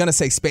because I was gonna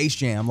say Space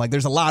Jam. Like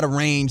there's a lot of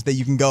range that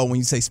you can go when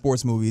you say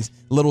sports movies.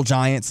 Little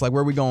Giants. Like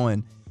where are we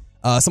going?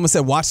 Someone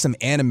said watch some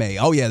anime.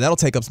 Oh yeah, that'll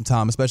take up some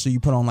time, especially you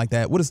put on like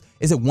that. What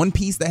is it? One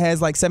Piece that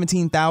has like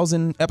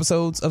 17,000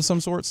 episodes of some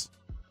sorts.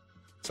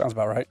 Sounds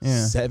about right.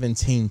 Yeah.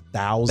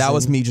 17,000. That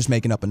was me just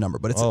making up a number,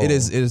 but it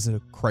is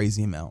a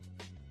crazy amount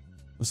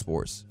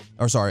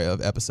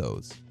of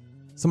episodes.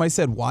 Somebody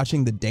said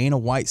watching the Dana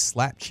White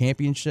Slap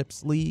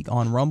Championships League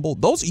on Rumble.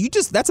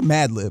 That's a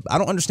Mad Lib. I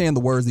don't understand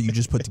the words that you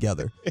just put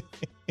together.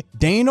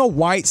 Dana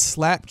White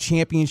Slap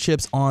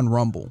Championships on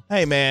Rumble.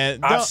 Hey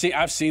man,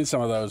 I've seen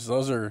some of those.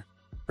 Those are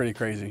pretty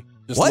crazy.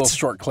 Just What? little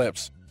short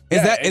clips.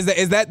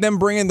 Is that them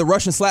bringing the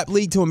Russian Slap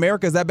League to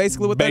America? Is that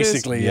basically what that is?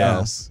 Basically, yeah.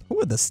 Yes. Who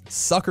are the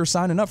suckers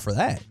signing up for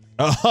that?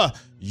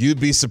 You'd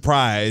be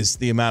surprised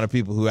the amount of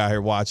people who out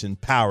here watching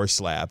Power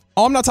Slap.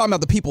 Oh, I'm not talking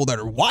about the people that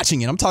are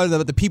watching it. I'm talking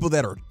about the people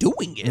that are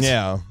doing it.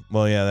 Yeah,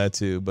 well, yeah, that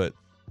too. But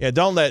yeah,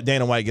 don't let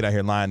Dana White get out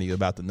here lying to you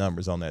about the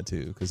numbers on that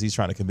too, because he's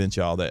trying to convince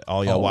y'all that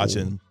all y'all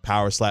watching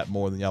Power Slap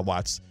more than y'all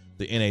watch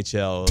the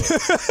NHL,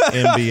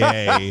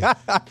 NBA,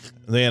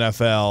 the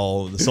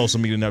NFL, the social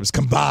media numbers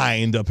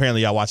combined.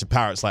 Apparently, y'all watching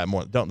Power Slap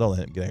more. Don't let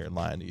him get out here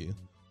lying to you.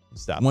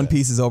 Stop. One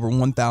Piece is over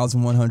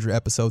 1,100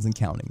 episodes and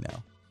counting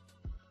now.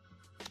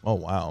 Oh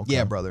wow. Okay.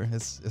 Yeah, brother,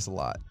 it's a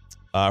lot.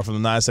 From the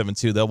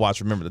 972, they'll watch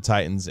Remember the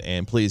Titans,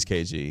 and please,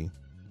 KG,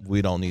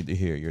 we don't need to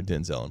hear your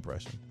Denzel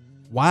impression.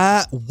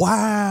 Why?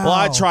 Wow. Well,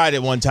 I tried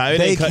it one time.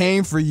 They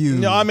came for you.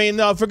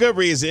 No, for good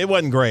reason. It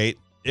wasn't great.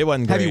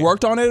 Have you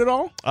worked on it at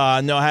all?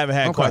 No, I haven't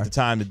had quite the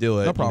time to do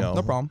it. No problem.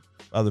 No problem.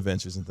 Other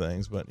ventures and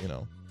things, but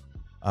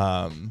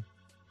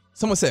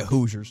Someone said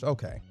Hoosiers.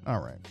 Okay. All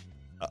right.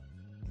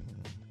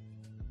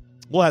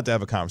 We'll have to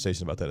have a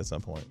conversation about that at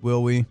some point.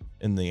 Will we?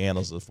 In the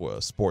annals of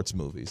sports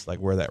movies, like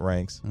where that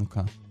ranks.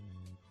 Okay.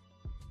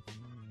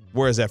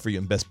 Where is that for you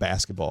in best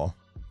basketball?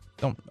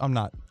 I'm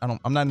not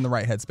in the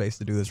right headspace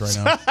to do this right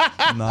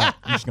now.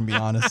 I'm just gonna be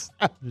honest.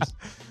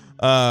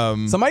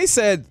 Somebody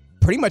said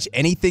pretty much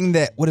anything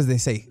that, what does they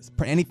say?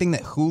 Anything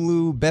that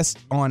Hulu best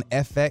on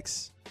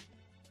FX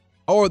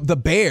or The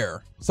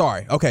Bear.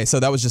 Sorry. Okay,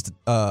 so that was just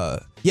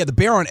The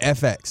Bear on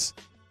FX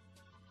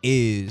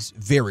is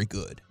very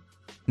good.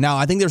 Now,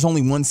 I think there's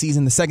only one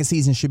season. The second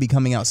season should be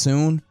coming out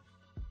soon.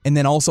 And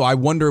then also, I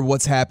wonder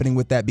what's happening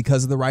with that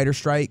because of the writer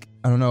strike.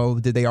 I don't know.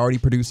 Did they already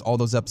produce all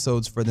those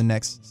episodes for the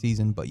next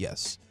season? But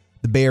yes,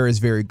 The Bear is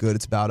very good.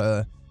 It's about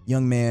a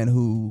young man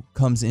who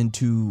comes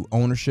into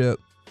ownership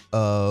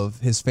of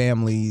his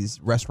family's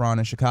restaurant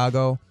in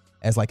Chicago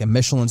as like a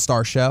Michelin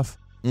star chef.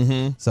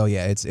 Mm-hmm. So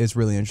yeah, it's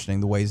really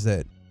interesting the ways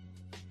that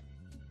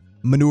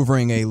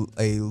maneuvering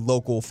a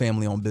local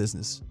family-owned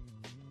business.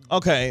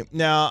 Okay,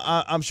 now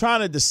I'm trying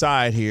to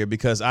decide here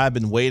because I've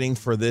been waiting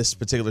for this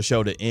particular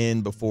show to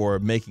end before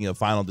making a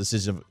final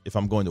decision if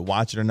I'm going to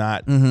watch it or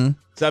not. Mm-hmm.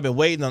 So I've been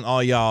waiting on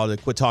all y'all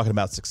to quit talking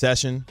about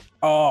Succession.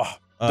 Oh,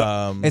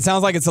 it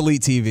sounds like it's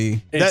elite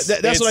TV.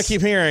 That's what I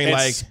keep hearing.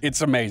 It's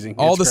amazing.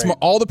 All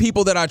the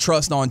people that I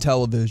trust on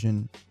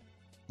television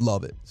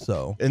love it.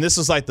 So, and this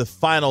is like the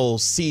final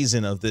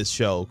season of this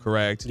show,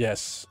 correct?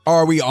 Yes.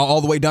 Are we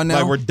all the way done now?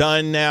 Like we're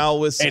done now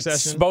with Succession?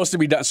 It's supposed to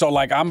be done. So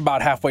like I'm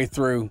about halfway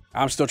through.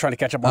 I'm still trying to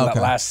catch up on that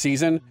last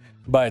season.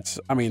 But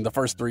I mean, the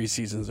first 3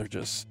 seasons are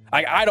just.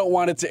 I don't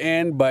want it to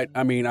end, but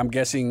I mean, I'm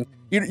guessing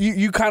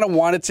you kind of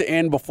want it to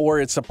end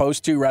before it's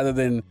supposed to, rather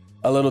than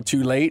a little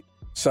too late.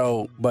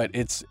 So, but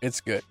it's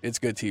good. It's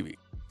good TV.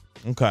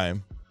 Okay.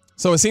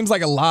 So it seems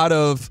like a lot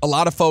of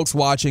folks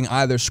watching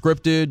either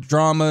scripted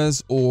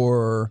dramas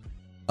or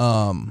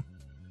kind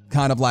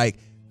of like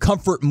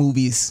comfort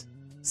movies,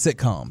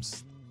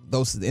 sitcoms.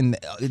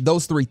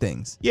 those three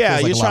things. Yeah,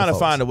 Feels like you're a lot trying of to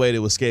folks. find a way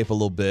to escape a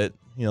little bit,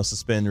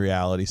 suspend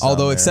reality. Although,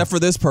 somewhere. except for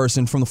this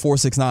person from the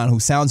 469 who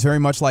sounds very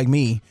much like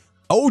me,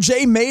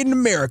 OJ Made in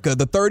America,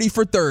 the 30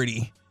 for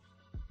 30.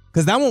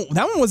 Because that one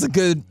was a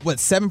good,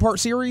 7-part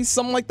series,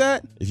 something like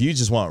that. If you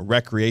just want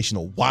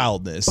recreational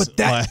wildness, but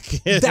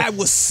that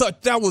was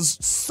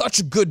such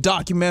a good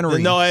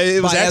documentary. No,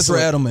 it was by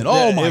excellent. Ezra Edelman.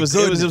 Oh my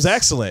goodness, it was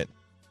excellent.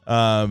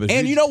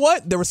 And you know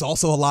what? There was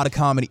also a lot of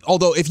comedy.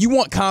 Although, if you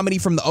want comedy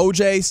from the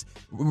OJs,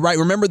 right?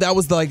 Remember that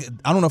was I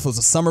don't know if it was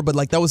a summer, but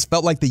that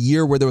felt like the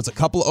year where there was a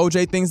couple of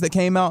OJ things that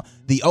came out.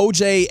 The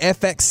OJ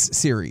FX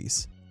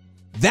series,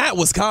 that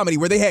was comedy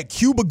where they had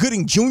Cuba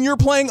Gooding Jr.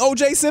 playing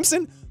OJ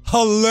Simpson.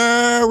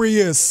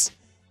 Hilarious.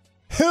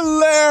 Let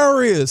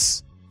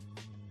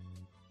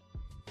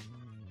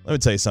me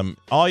tell you something.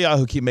 All y'all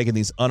who keep making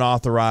these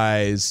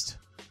unauthorized,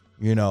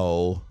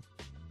 scripted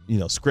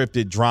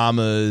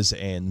dramas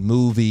and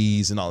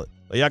movies and all,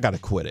 y'all got to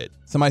quit it.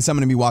 Somebody's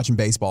summoning me watching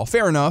baseball.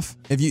 Fair enough.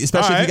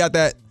 Especially if you got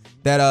that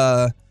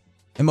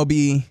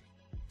MLB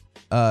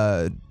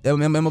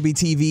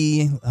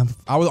TV.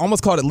 I was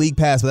almost called it League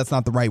Pass, but that's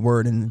not the right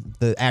word, and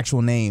the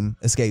actual name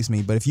escapes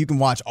me. But if you can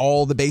watch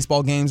all the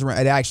baseball games,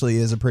 it actually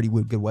is a pretty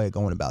good way of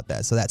going about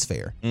that. So that's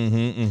fair.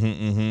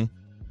 Into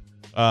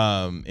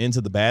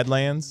the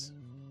Badlands.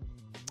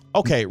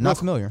 Okay, not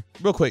familiar.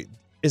 Real quick,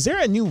 is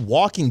there a new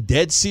Walking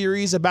Dead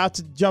series about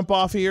to jump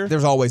off here?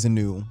 There's always a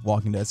new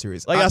Walking Dead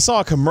series. I saw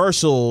a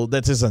commercial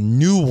that says a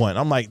new one.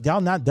 I'm like,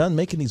 y'all not done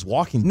making these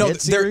Walking Dead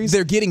series?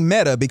 They're getting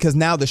meta because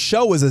now the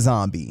show is a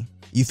zombie.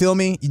 You feel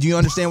me? Do you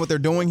understand what they're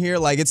doing here?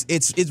 Like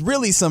it's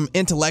really some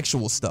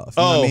intellectual stuff.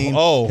 You know what I mean?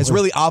 It's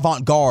really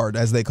avant-garde,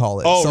 as they call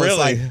it. Oh, so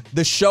really? It's like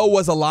the show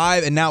was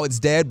alive and now it's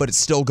dead, but it's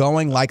still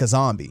going like a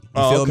zombie.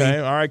 You feel me?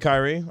 All right,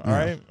 Kyrie. All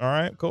right,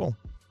 cool.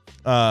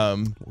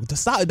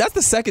 That's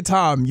the second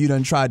time you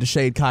done tried to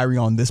shade Kyrie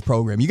on this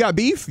program. You got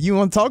beef? You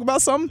want to talk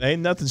about something?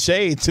 Ain't nothing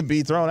shade to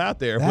be thrown out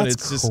there when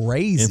it's just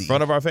crazy in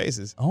front of our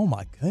faces. Oh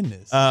my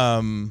goodness.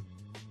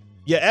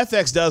 Yeah,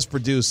 FX does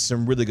produce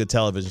some really good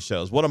television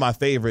shows. One of my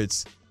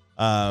favorites,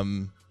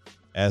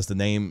 as the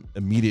name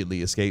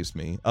immediately escapes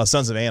me,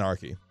 Sons of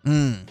Anarchy. You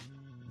want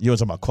to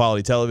talk about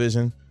quality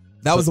television?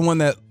 That was the one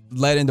that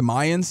led into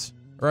Mayans,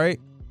 right?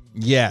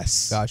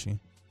 Yes. Got you.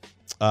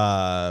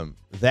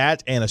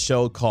 That and a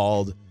show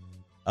called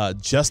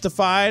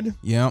Justified.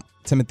 Yep.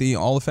 Timothy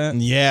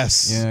Oliphant.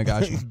 Yes. Yeah, I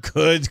got you.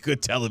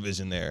 Good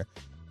television there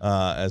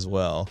as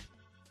well.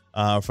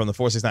 From the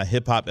 469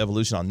 Hip Hop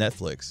Evolution on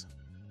Netflix.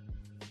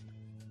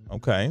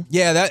 Okay.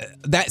 Yeah,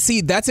 that's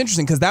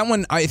interesting because that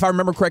one, if I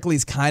remember correctly,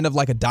 is kind of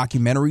like a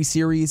documentary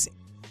series,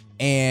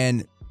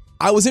 and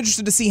I was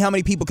interested to see how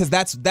many people, because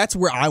that's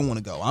where I want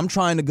to go. I'm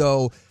trying to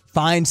go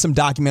find some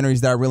documentaries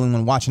that I really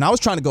want to watch, and I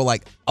was trying to go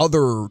like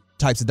other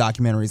types of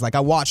documentaries. Like I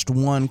watched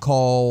one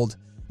called,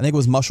 I think it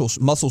was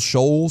Muscle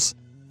Shoals,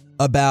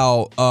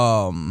 about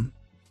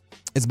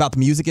it's about the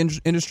music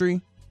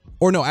industry,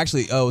 or no,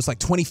 actually, it's like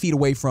 20 Feet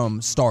Away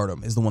from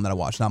Stardom is the one that I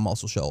watched, not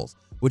Muscle Shoals.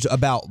 Which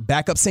about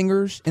backup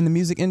singers in the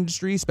music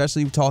industry,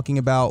 especially talking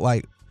about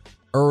like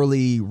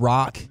early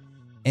rock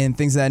and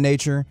things of that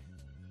nature.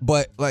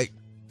 But like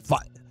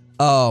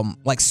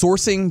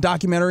sourcing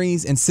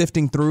documentaries and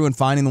sifting through and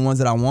finding the ones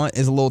that I want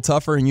is a little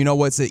tougher. And you know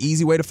what's an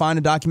easy way to find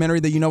a documentary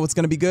that you know what's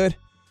going to be good?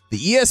 The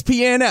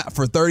ESPN app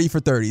for 30 for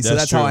 30. So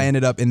that's how I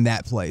ended up in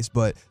that place.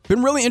 But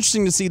been really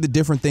interesting to see the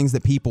different things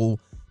that people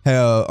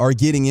are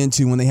getting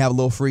into when they have a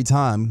little free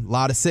time. A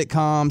lot of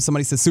sitcoms.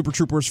 Somebody said Super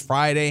Troopers,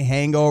 Friday,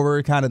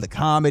 Hangover, kind of the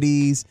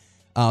comedies.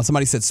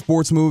 Somebody said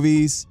sports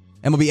movies.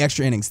 MLB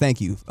Extra Innings. Thank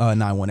you,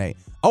 918.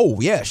 Oh,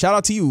 yeah. Shout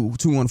out to you,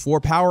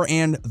 214. Power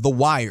and The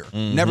Wire.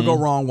 Never go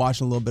wrong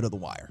watching a little bit of The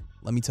Wire.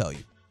 Let me tell you.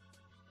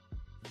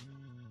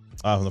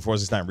 From the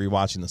 469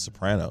 rewatching The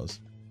Sopranos.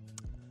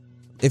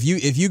 If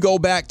you go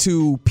back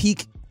to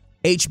peak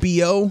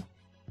HBO,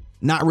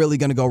 not really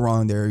going to go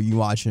wrong there. You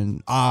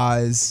watching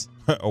Oz.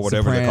 Or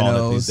whatever Sopranos. they're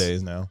calling it these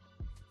days now.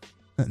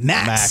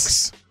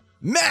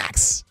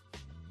 Max.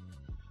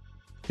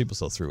 People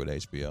still through with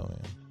HBO, man.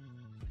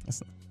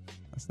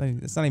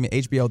 It's not even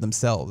HBO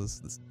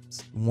themselves.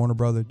 It's Warner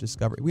Brother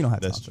Discovery. We don't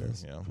have time for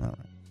this. Yeah. All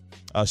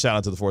right. Shout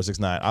out to the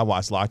 469. I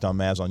watched Locked On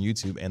Mavs on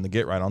YouTube and the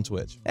Get Right on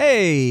Twitch.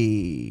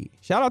 Hey,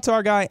 shout out to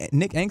our guy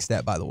Nick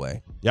Angstadt, by the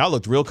way. Y'all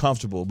looked real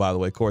comfortable, by the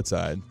way,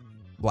 courtside.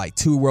 Like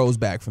 2 rows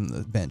back from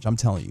the bench. I'm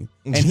telling you,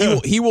 and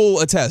he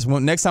will attest. Well,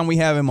 next time we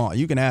have him on,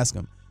 you can ask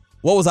him.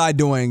 What was I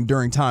doing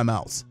during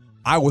timeouts?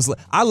 I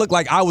looked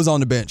like I was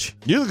on the bench.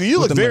 You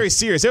look very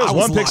serious. There was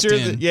one picture.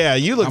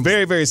 You look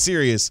very, very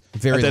serious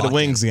at the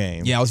Wings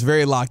game. Yeah, I was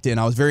very locked in.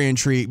 I was very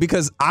intrigued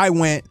because I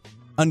went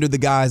under the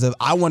guise of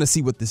I want to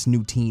see what this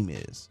new team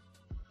is.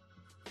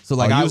 So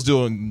like I was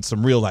doing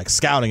some real like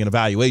scouting and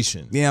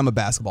evaluation. Yeah, I'm a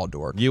basketball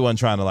dork. You weren't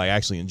trying to like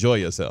actually enjoy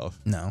yourself.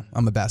 No,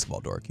 I'm a basketball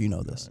dork. You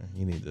know this.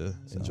 You need to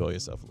enjoy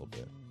yourself a little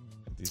bit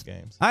at these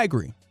games. I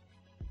agree.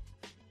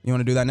 You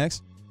want to do that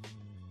next?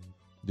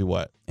 Do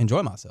what?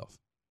 Enjoy myself.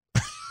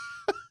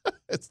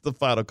 It's the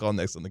final call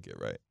next on the Get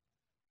Right.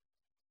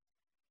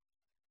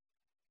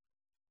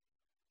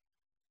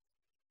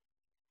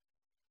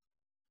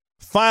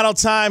 Final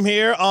time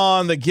here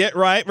on the Get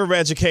Right with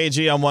Reggie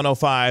KG on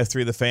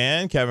 105.3 The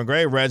Fan. Kevin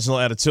Gray,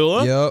 Reginald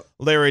Atatula. Yep.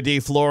 Larry D.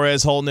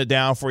 Flores holding it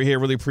down for you here.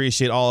 Really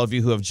appreciate all of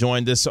you who have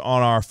joined us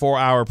on our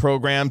 4-hour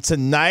program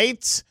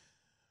tonight.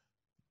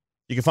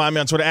 You can find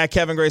me on Twitter at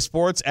Kevin Gray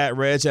Sports, at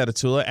Reg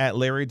Atatula, at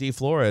Larry D.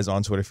 Flores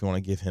on Twitter if you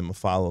want to give him a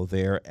follow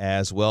there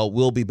as well.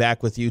 We'll be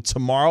back with you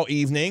tomorrow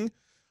evening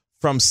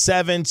from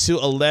 7 to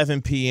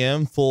 11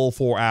 p.m., full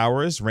 4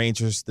 hours.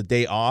 Rangers the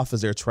day off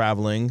as they're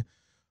traveling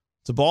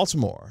to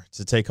Baltimore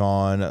to take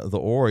on the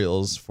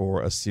Orioles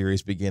for a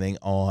series beginning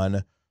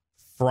on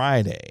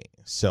Friday.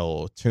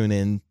 So tune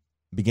in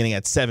beginning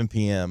at 7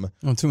 p.m.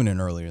 I'll tune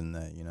in earlier than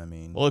that, you know what I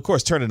mean? Well, of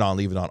course, turn it on,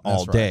 leave it on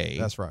all day.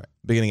 That's right.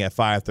 Beginning at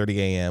 5:30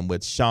 a.m.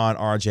 with Sean,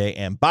 RJ,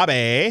 and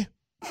Bobby.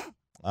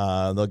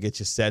 They'll get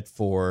you set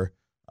for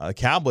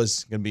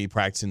Cowboys going to be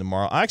practicing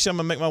tomorrow. Actually, I'm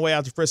going to make my way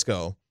out to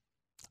Frisco.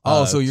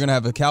 So you're going to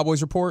have a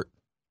Cowboys report?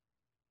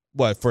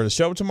 What, for the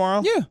show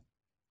tomorrow? Yeah.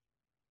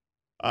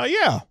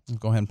 Yeah.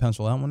 Go ahead and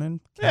pencil that one in.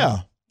 Yeah.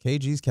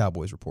 KG's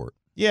Cowboys report.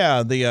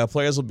 Yeah, the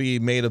players will be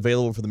made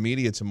available for the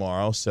media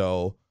tomorrow.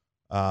 So,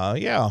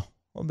 yeah,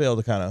 we'll be able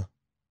to kind of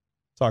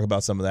talk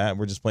about some of that.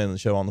 We're just playing the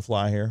show on the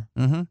fly here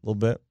a little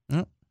bit.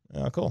 Mm-hmm.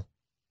 Yeah, cool.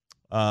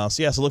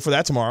 So look for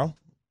that tomorrow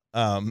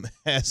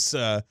as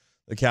the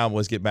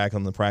Cowboys get back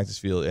on the practice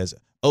field as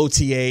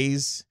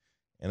OTAs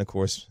and, of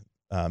course,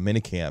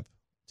 minicamp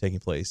taking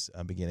place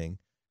beginning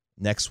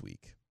next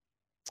week.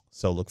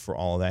 So look for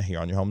all of that here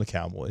on your home, the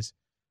Cowboys.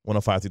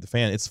 105 through the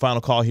Fan. It's the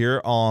final call here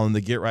on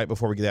the Get Right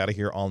before we get out of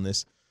here on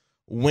this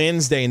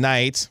Wednesday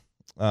night.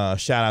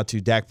 Shout out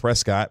to Dak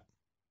Prescott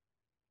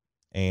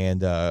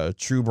and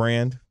True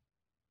Brand.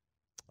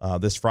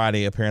 This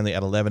Friday, apparently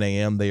at 11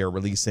 a.m., they are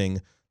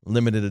releasing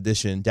limited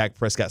edition Dak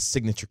Prescott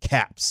signature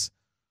caps.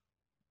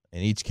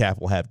 And each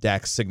cap will have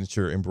Dak's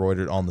signature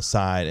embroidered on the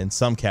side, and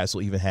some caps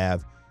will even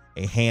have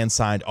a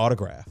hand-signed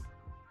autograph.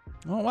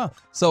 Oh, wow.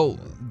 So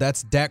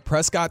that's Dak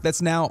Prescott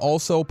that's now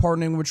also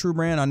partnering with True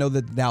Brand. I know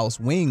that the Dallas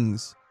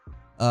Wings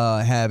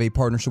have a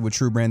partnership with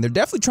True Brand. They're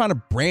definitely trying to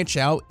branch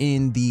out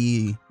in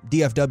the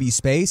DFW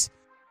space.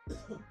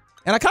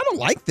 And I kind of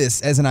like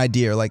this as an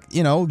idea. Like,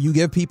 you know, you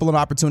give people an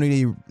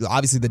opportunity.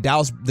 Obviously,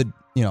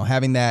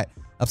 having that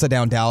Upside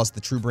Down Dallas,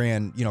 the True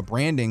Brand,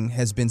 branding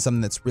has been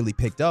something that's really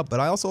picked up. But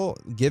I also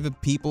gives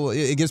people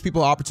an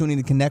opportunity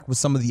to connect with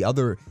some of the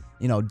other,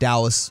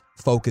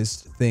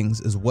 Dallas-focused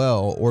things as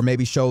well, or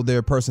maybe show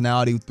their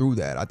personality through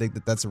that. I think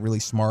that that's a really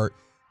smart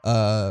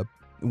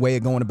way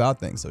of going about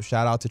things. So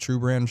shout out to True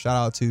Brand, shout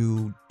out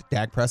to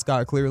Dak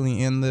Prescott,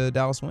 clearly, in the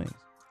Dallas Wings.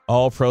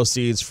 All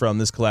proceeds from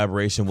this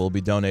collaboration will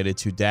be donated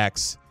to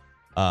Dak's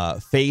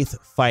Faith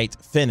Fight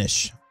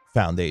Finish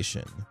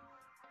Foundation.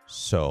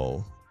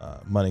 So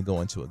money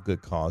going to a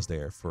good cause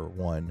there for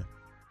one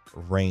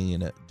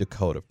Rain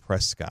Dakota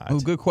Prescott. Oh,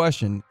 good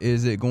question.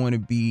 Is it going to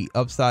be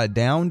upside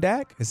down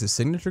Dak? Is his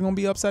signature going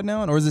to be upside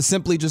down? Or is it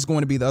simply just going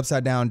to be the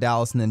upside down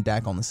Dallas and then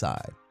Dak on the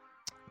side?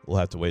 We'll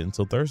have to wait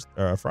until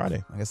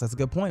Friday. I guess that's a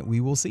good point.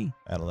 We will see.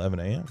 At 11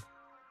 a.m.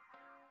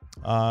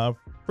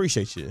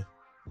 Appreciate you.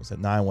 Was that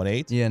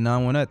 918? Yeah,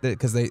 918.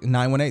 Because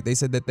 918, they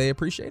said that they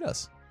appreciate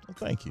us. Well,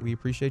 thank you. We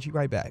appreciate you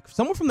right back.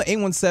 Someone from the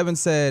 817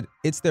 said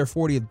it's their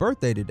 40th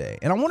birthday today.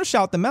 And I want to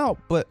shout them out,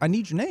 but I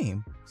need your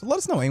name. So let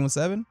us know,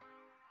 817.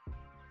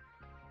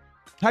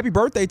 Happy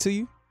birthday to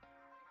you.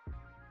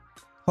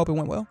 Hope it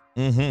went well.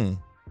 Mm-hmm.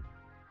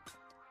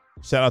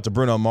 Shout out to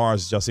Bruno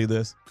Mars. Did y'all see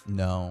this?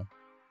 No.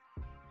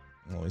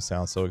 Well, he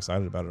sounds so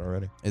excited about it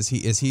already. Is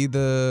he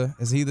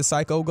the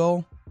psycho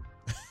goal?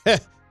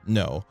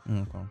 No.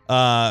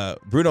 Okay.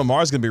 Bruno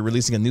Mars is going to be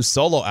releasing a new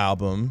solo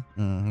album.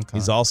 Okay.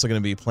 He's also going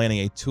to be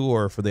planning a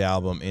tour for the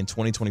album in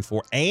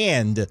 2024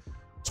 and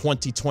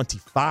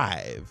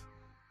 2025.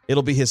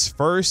 It'll be his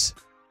first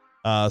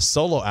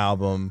solo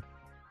album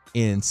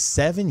in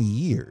 7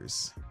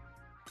 years.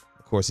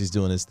 Of course, he's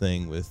doing his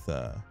thing with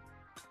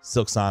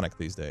Silk Sonic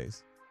these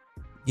days.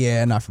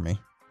 Yeah, not for me.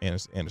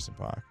 Anderson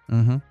 .Paak.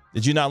 Mm-hmm.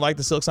 Did you not like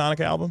the Silk Sonic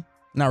album?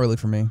 Not really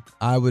for me.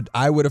 I would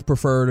have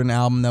preferred an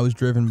album that was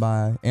driven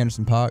by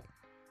Anderson .Paak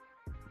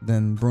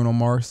than Bruno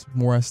Mars,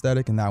 more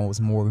aesthetic, and that was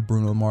more of a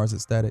Bruno Mars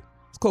aesthetic.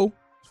 It's cool.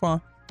 It's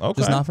fine. Okay.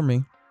 Just not for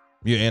me.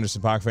 You an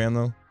Anderson .Paak fan,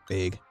 though?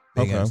 Big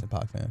Okay. Anderson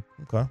 .Paak fan.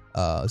 Okay.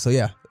 So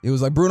yeah, it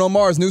was like Bruno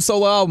Mars, new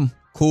solo album.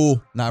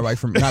 Cool. Not quite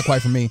for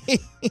me.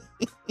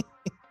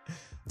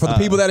 For the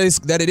people that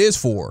it is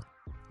for,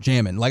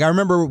 jamming. Like I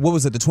remember, what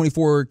was it, the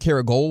 24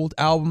 Karat Gold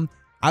album?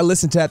 I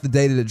listened to that the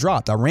day that it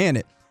dropped. I ran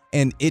it,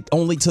 and it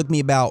only took me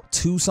about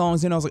 2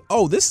 songs in. I was like,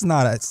 oh, this is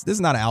not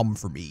an album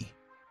for me.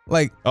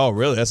 Like, oh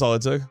really? That's all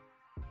it took?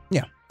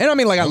 Yeah. And I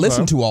mean, like, I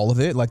listened to all of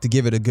it, like, to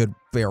give it a good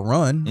fair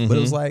run. But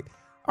it was like,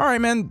 all right,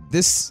 man,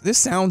 this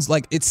sounds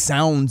like it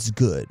sounds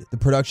good. The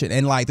production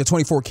and like the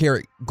 24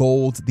 Karat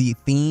Gold, the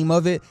theme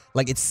of it,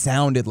 like it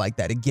sounded like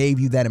that. It gave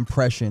you that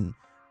impression,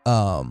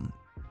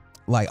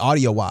 like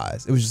audio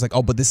wise. It was just like,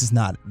 oh, but this is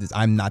not.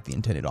 I'm not the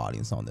intended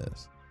audience on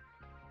this,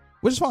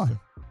 which is fine.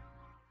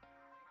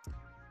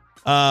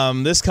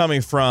 This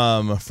coming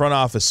from Front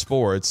Office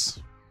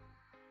Sports.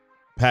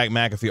 Pat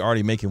McAfee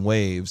already making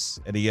waves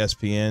at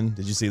ESPN.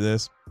 Did you see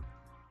this?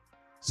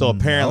 So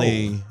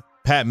apparently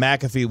Pat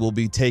McAfee will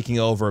be taking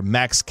over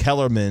Max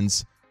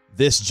Kellerman's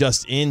This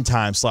Just In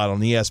Time slot on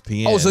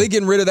ESPN. Oh, so they're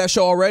getting rid of that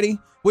show already?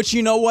 Which,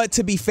 you know what?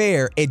 To be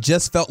fair, it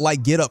just felt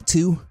like Get Up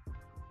 2.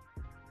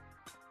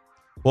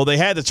 Well, they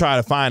had to try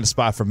to find a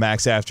spot for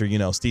Max after,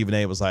 Stephen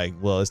A. was like,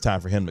 well, it's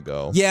time for him to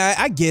go. Yeah,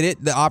 I get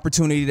it. The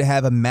opportunity to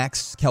have a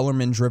Max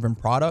Kellerman-driven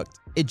product.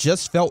 It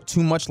just felt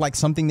too much like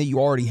something that you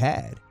already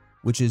had,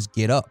 which is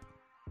Get Up,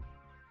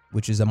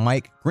 which is a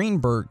Mike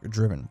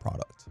Greenberg-driven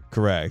product.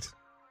 Correct.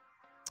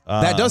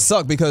 That does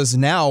suck because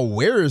now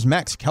where is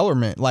Max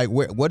Kellerman? Like,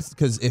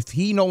 because if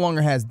he no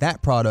longer has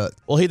that product,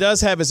 well, he does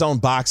have his own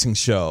boxing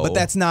show, but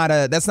that's not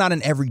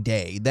an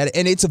everyday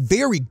and it's a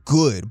very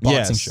good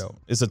boxing show.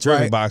 It's a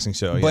terrific boxing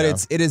show,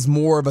 but it is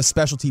more of a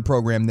specialty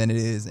program than it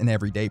is an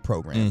everyday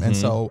program, and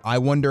so I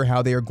wonder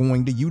how they are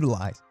going to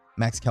utilize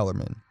Max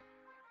Kellerman.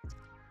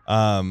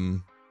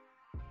 From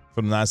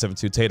the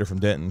 972 Tater from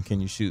Denton, can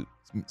you shoot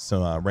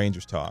some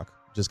Rangers talk?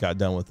 Just got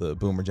done with the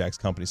Boomer Jacks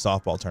Company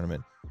softball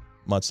tournament.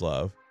 Much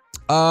love.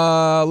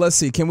 Let's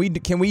see. Can we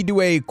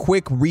do a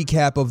quick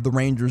recap of the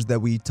Rangers that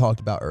we talked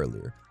about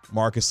earlier?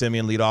 Marcus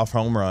Semien leadoff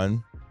home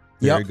run.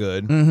 Very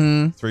good.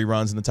 3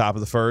 runs in the top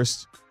of the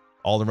first.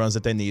 All the runs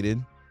that they needed.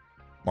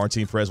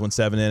 Martin Perez went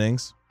 7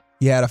 innings.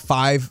 He had a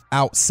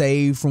 5-out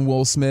save from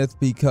Will Smith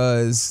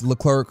because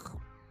Leclerc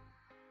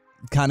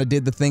kind of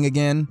did the thing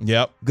again.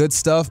 Yep. Good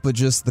stuff, but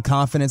just the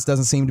confidence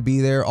doesn't seem to be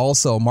there.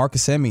 Also,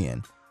 Marcus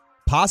Semien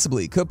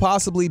could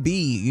possibly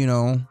be,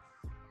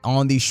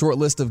 on the short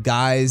list of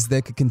guys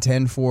that could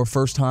contend for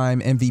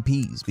first-time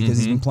MVPs because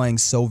he's been playing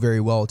so very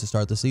well to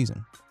start the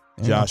season.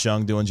 Josh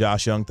Young doing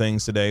Josh Young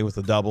things today with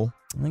a double.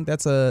 I think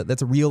that's a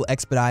real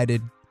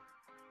expedited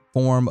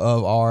form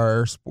of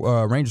our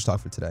Rangers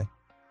talk for today.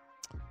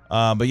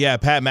 But yeah,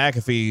 Pat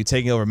McAfee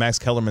taking over Max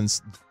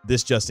Kellerman's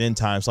This Just In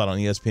Time slot on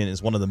ESPN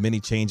is one of the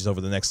many changes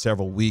over the next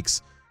several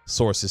weeks,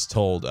 sources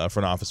told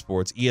Front Office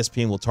Sports.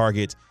 ESPN will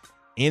target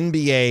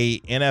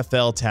NBA,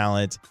 NFL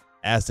talent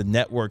as the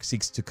network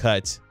seeks to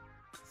cut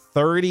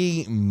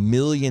 $30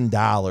 million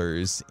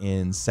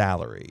in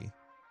salary.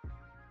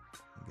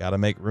 Got to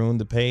make room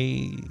to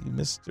pay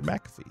Mr.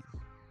 McAfee,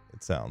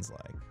 it sounds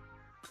like.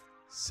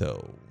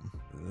 So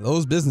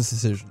those business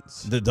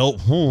decisions,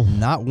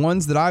 not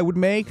ones that I would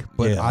make,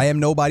 but I am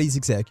nobody's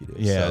executive.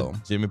 Yeah, so.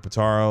 Jimmy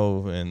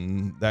Pitaro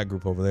and that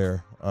group over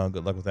there.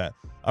 Good luck with that.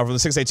 From the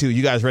 682,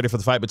 you guys ready for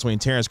the fight between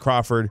Terrence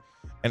Crawford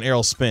and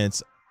Errol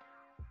Spence?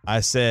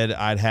 I said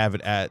I'd have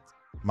it at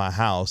my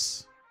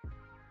house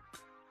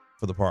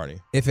for the party.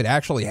 If it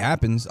actually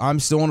happens, I'm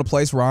still in a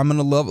place where I'm in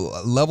a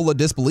level of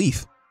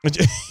disbelief.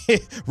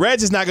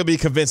 Reg is not going to be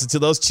convinced until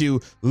those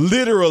two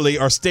literally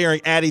are staring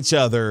at each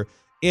other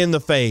in the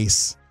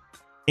face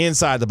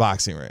inside the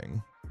boxing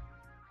ring.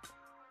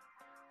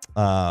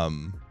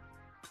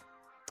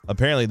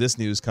 Apparently this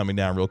news coming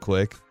down real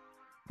quick.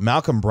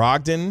 Malcolm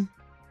Brogdon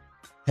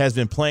has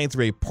been playing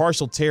through a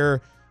partial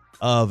tear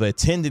of a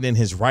tendon in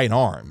his right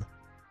arm.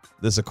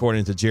 This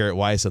according to Jarrett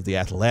Weiss of The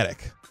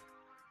Athletic.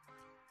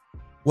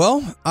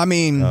 Well, I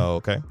mean,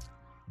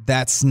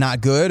 that's not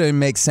good. It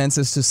makes sense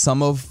as to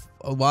some of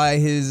why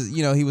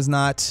he's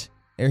not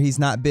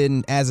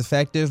been as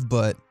effective,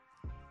 but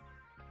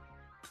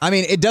I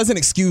mean, it doesn't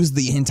excuse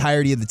the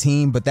entirety of the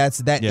team, but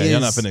you're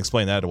not going to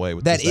explain that away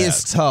with that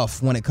is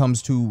tough when it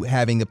comes to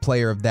having a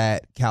player of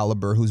that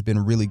caliber who's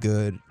been really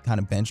good, kind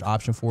of bench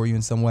option for you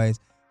in some ways.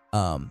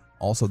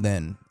 Also,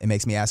 then it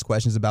makes me ask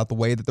questions about the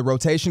way that the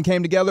rotation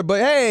came together.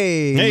 But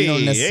we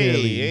don't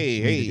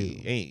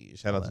necessarily.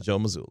 Shout out to Joe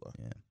Mazzulla.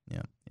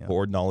 Yeah.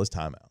 Hoarding all his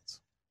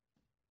timeouts.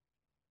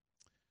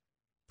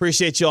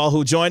 Appreciate you all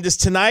who joined us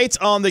tonight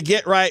on the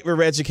Get Right with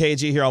Reggie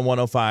KG here on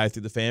 105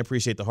 through the Fan.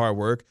 Appreciate the hard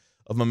work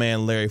of my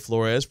man Larry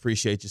Flores.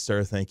 Appreciate you,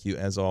 sir. Thank you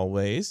as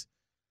always.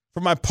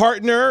 For my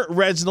partner,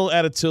 Reginald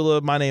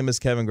Atatula, my name is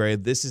Kevin Gray.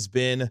 This has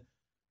been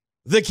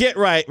the Get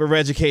Right with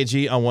Reggie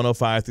KG on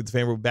 105 through the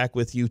Fan. We're back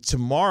with you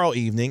tomorrow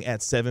evening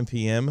at 7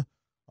 p.m.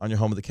 on your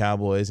home of the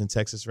Cowboys and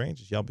Texas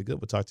Rangers. Y'all be good.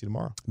 We'll talk to you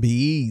tomorrow. Be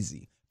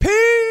easy. Peace!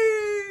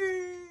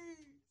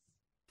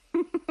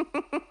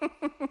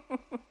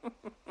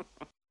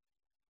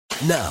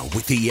 Now,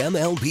 with the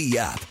MLB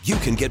app, you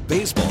can get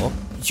baseball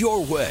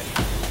your way.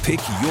 Pick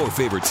your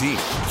favorite team,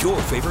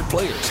 your favorite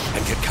players,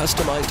 and get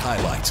customized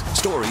highlights,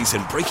 stories,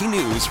 and breaking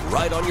news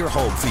right on your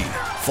home feed.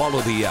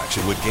 Follow the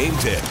action with Game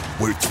Day,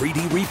 where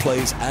 3D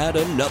replays add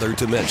another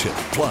dimension.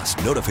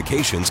 Plus,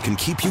 notifications can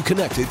keep you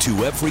connected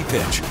to every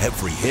pitch,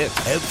 every hit,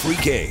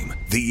 every game.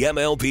 The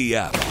MLB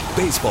app.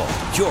 Baseball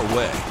your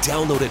way.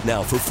 Download it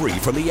now for free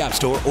from the App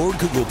Store or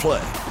Google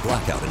Play.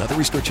 Blackout and other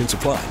restrictions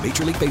apply.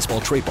 Major League Baseball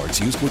trademarks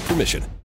used with permission.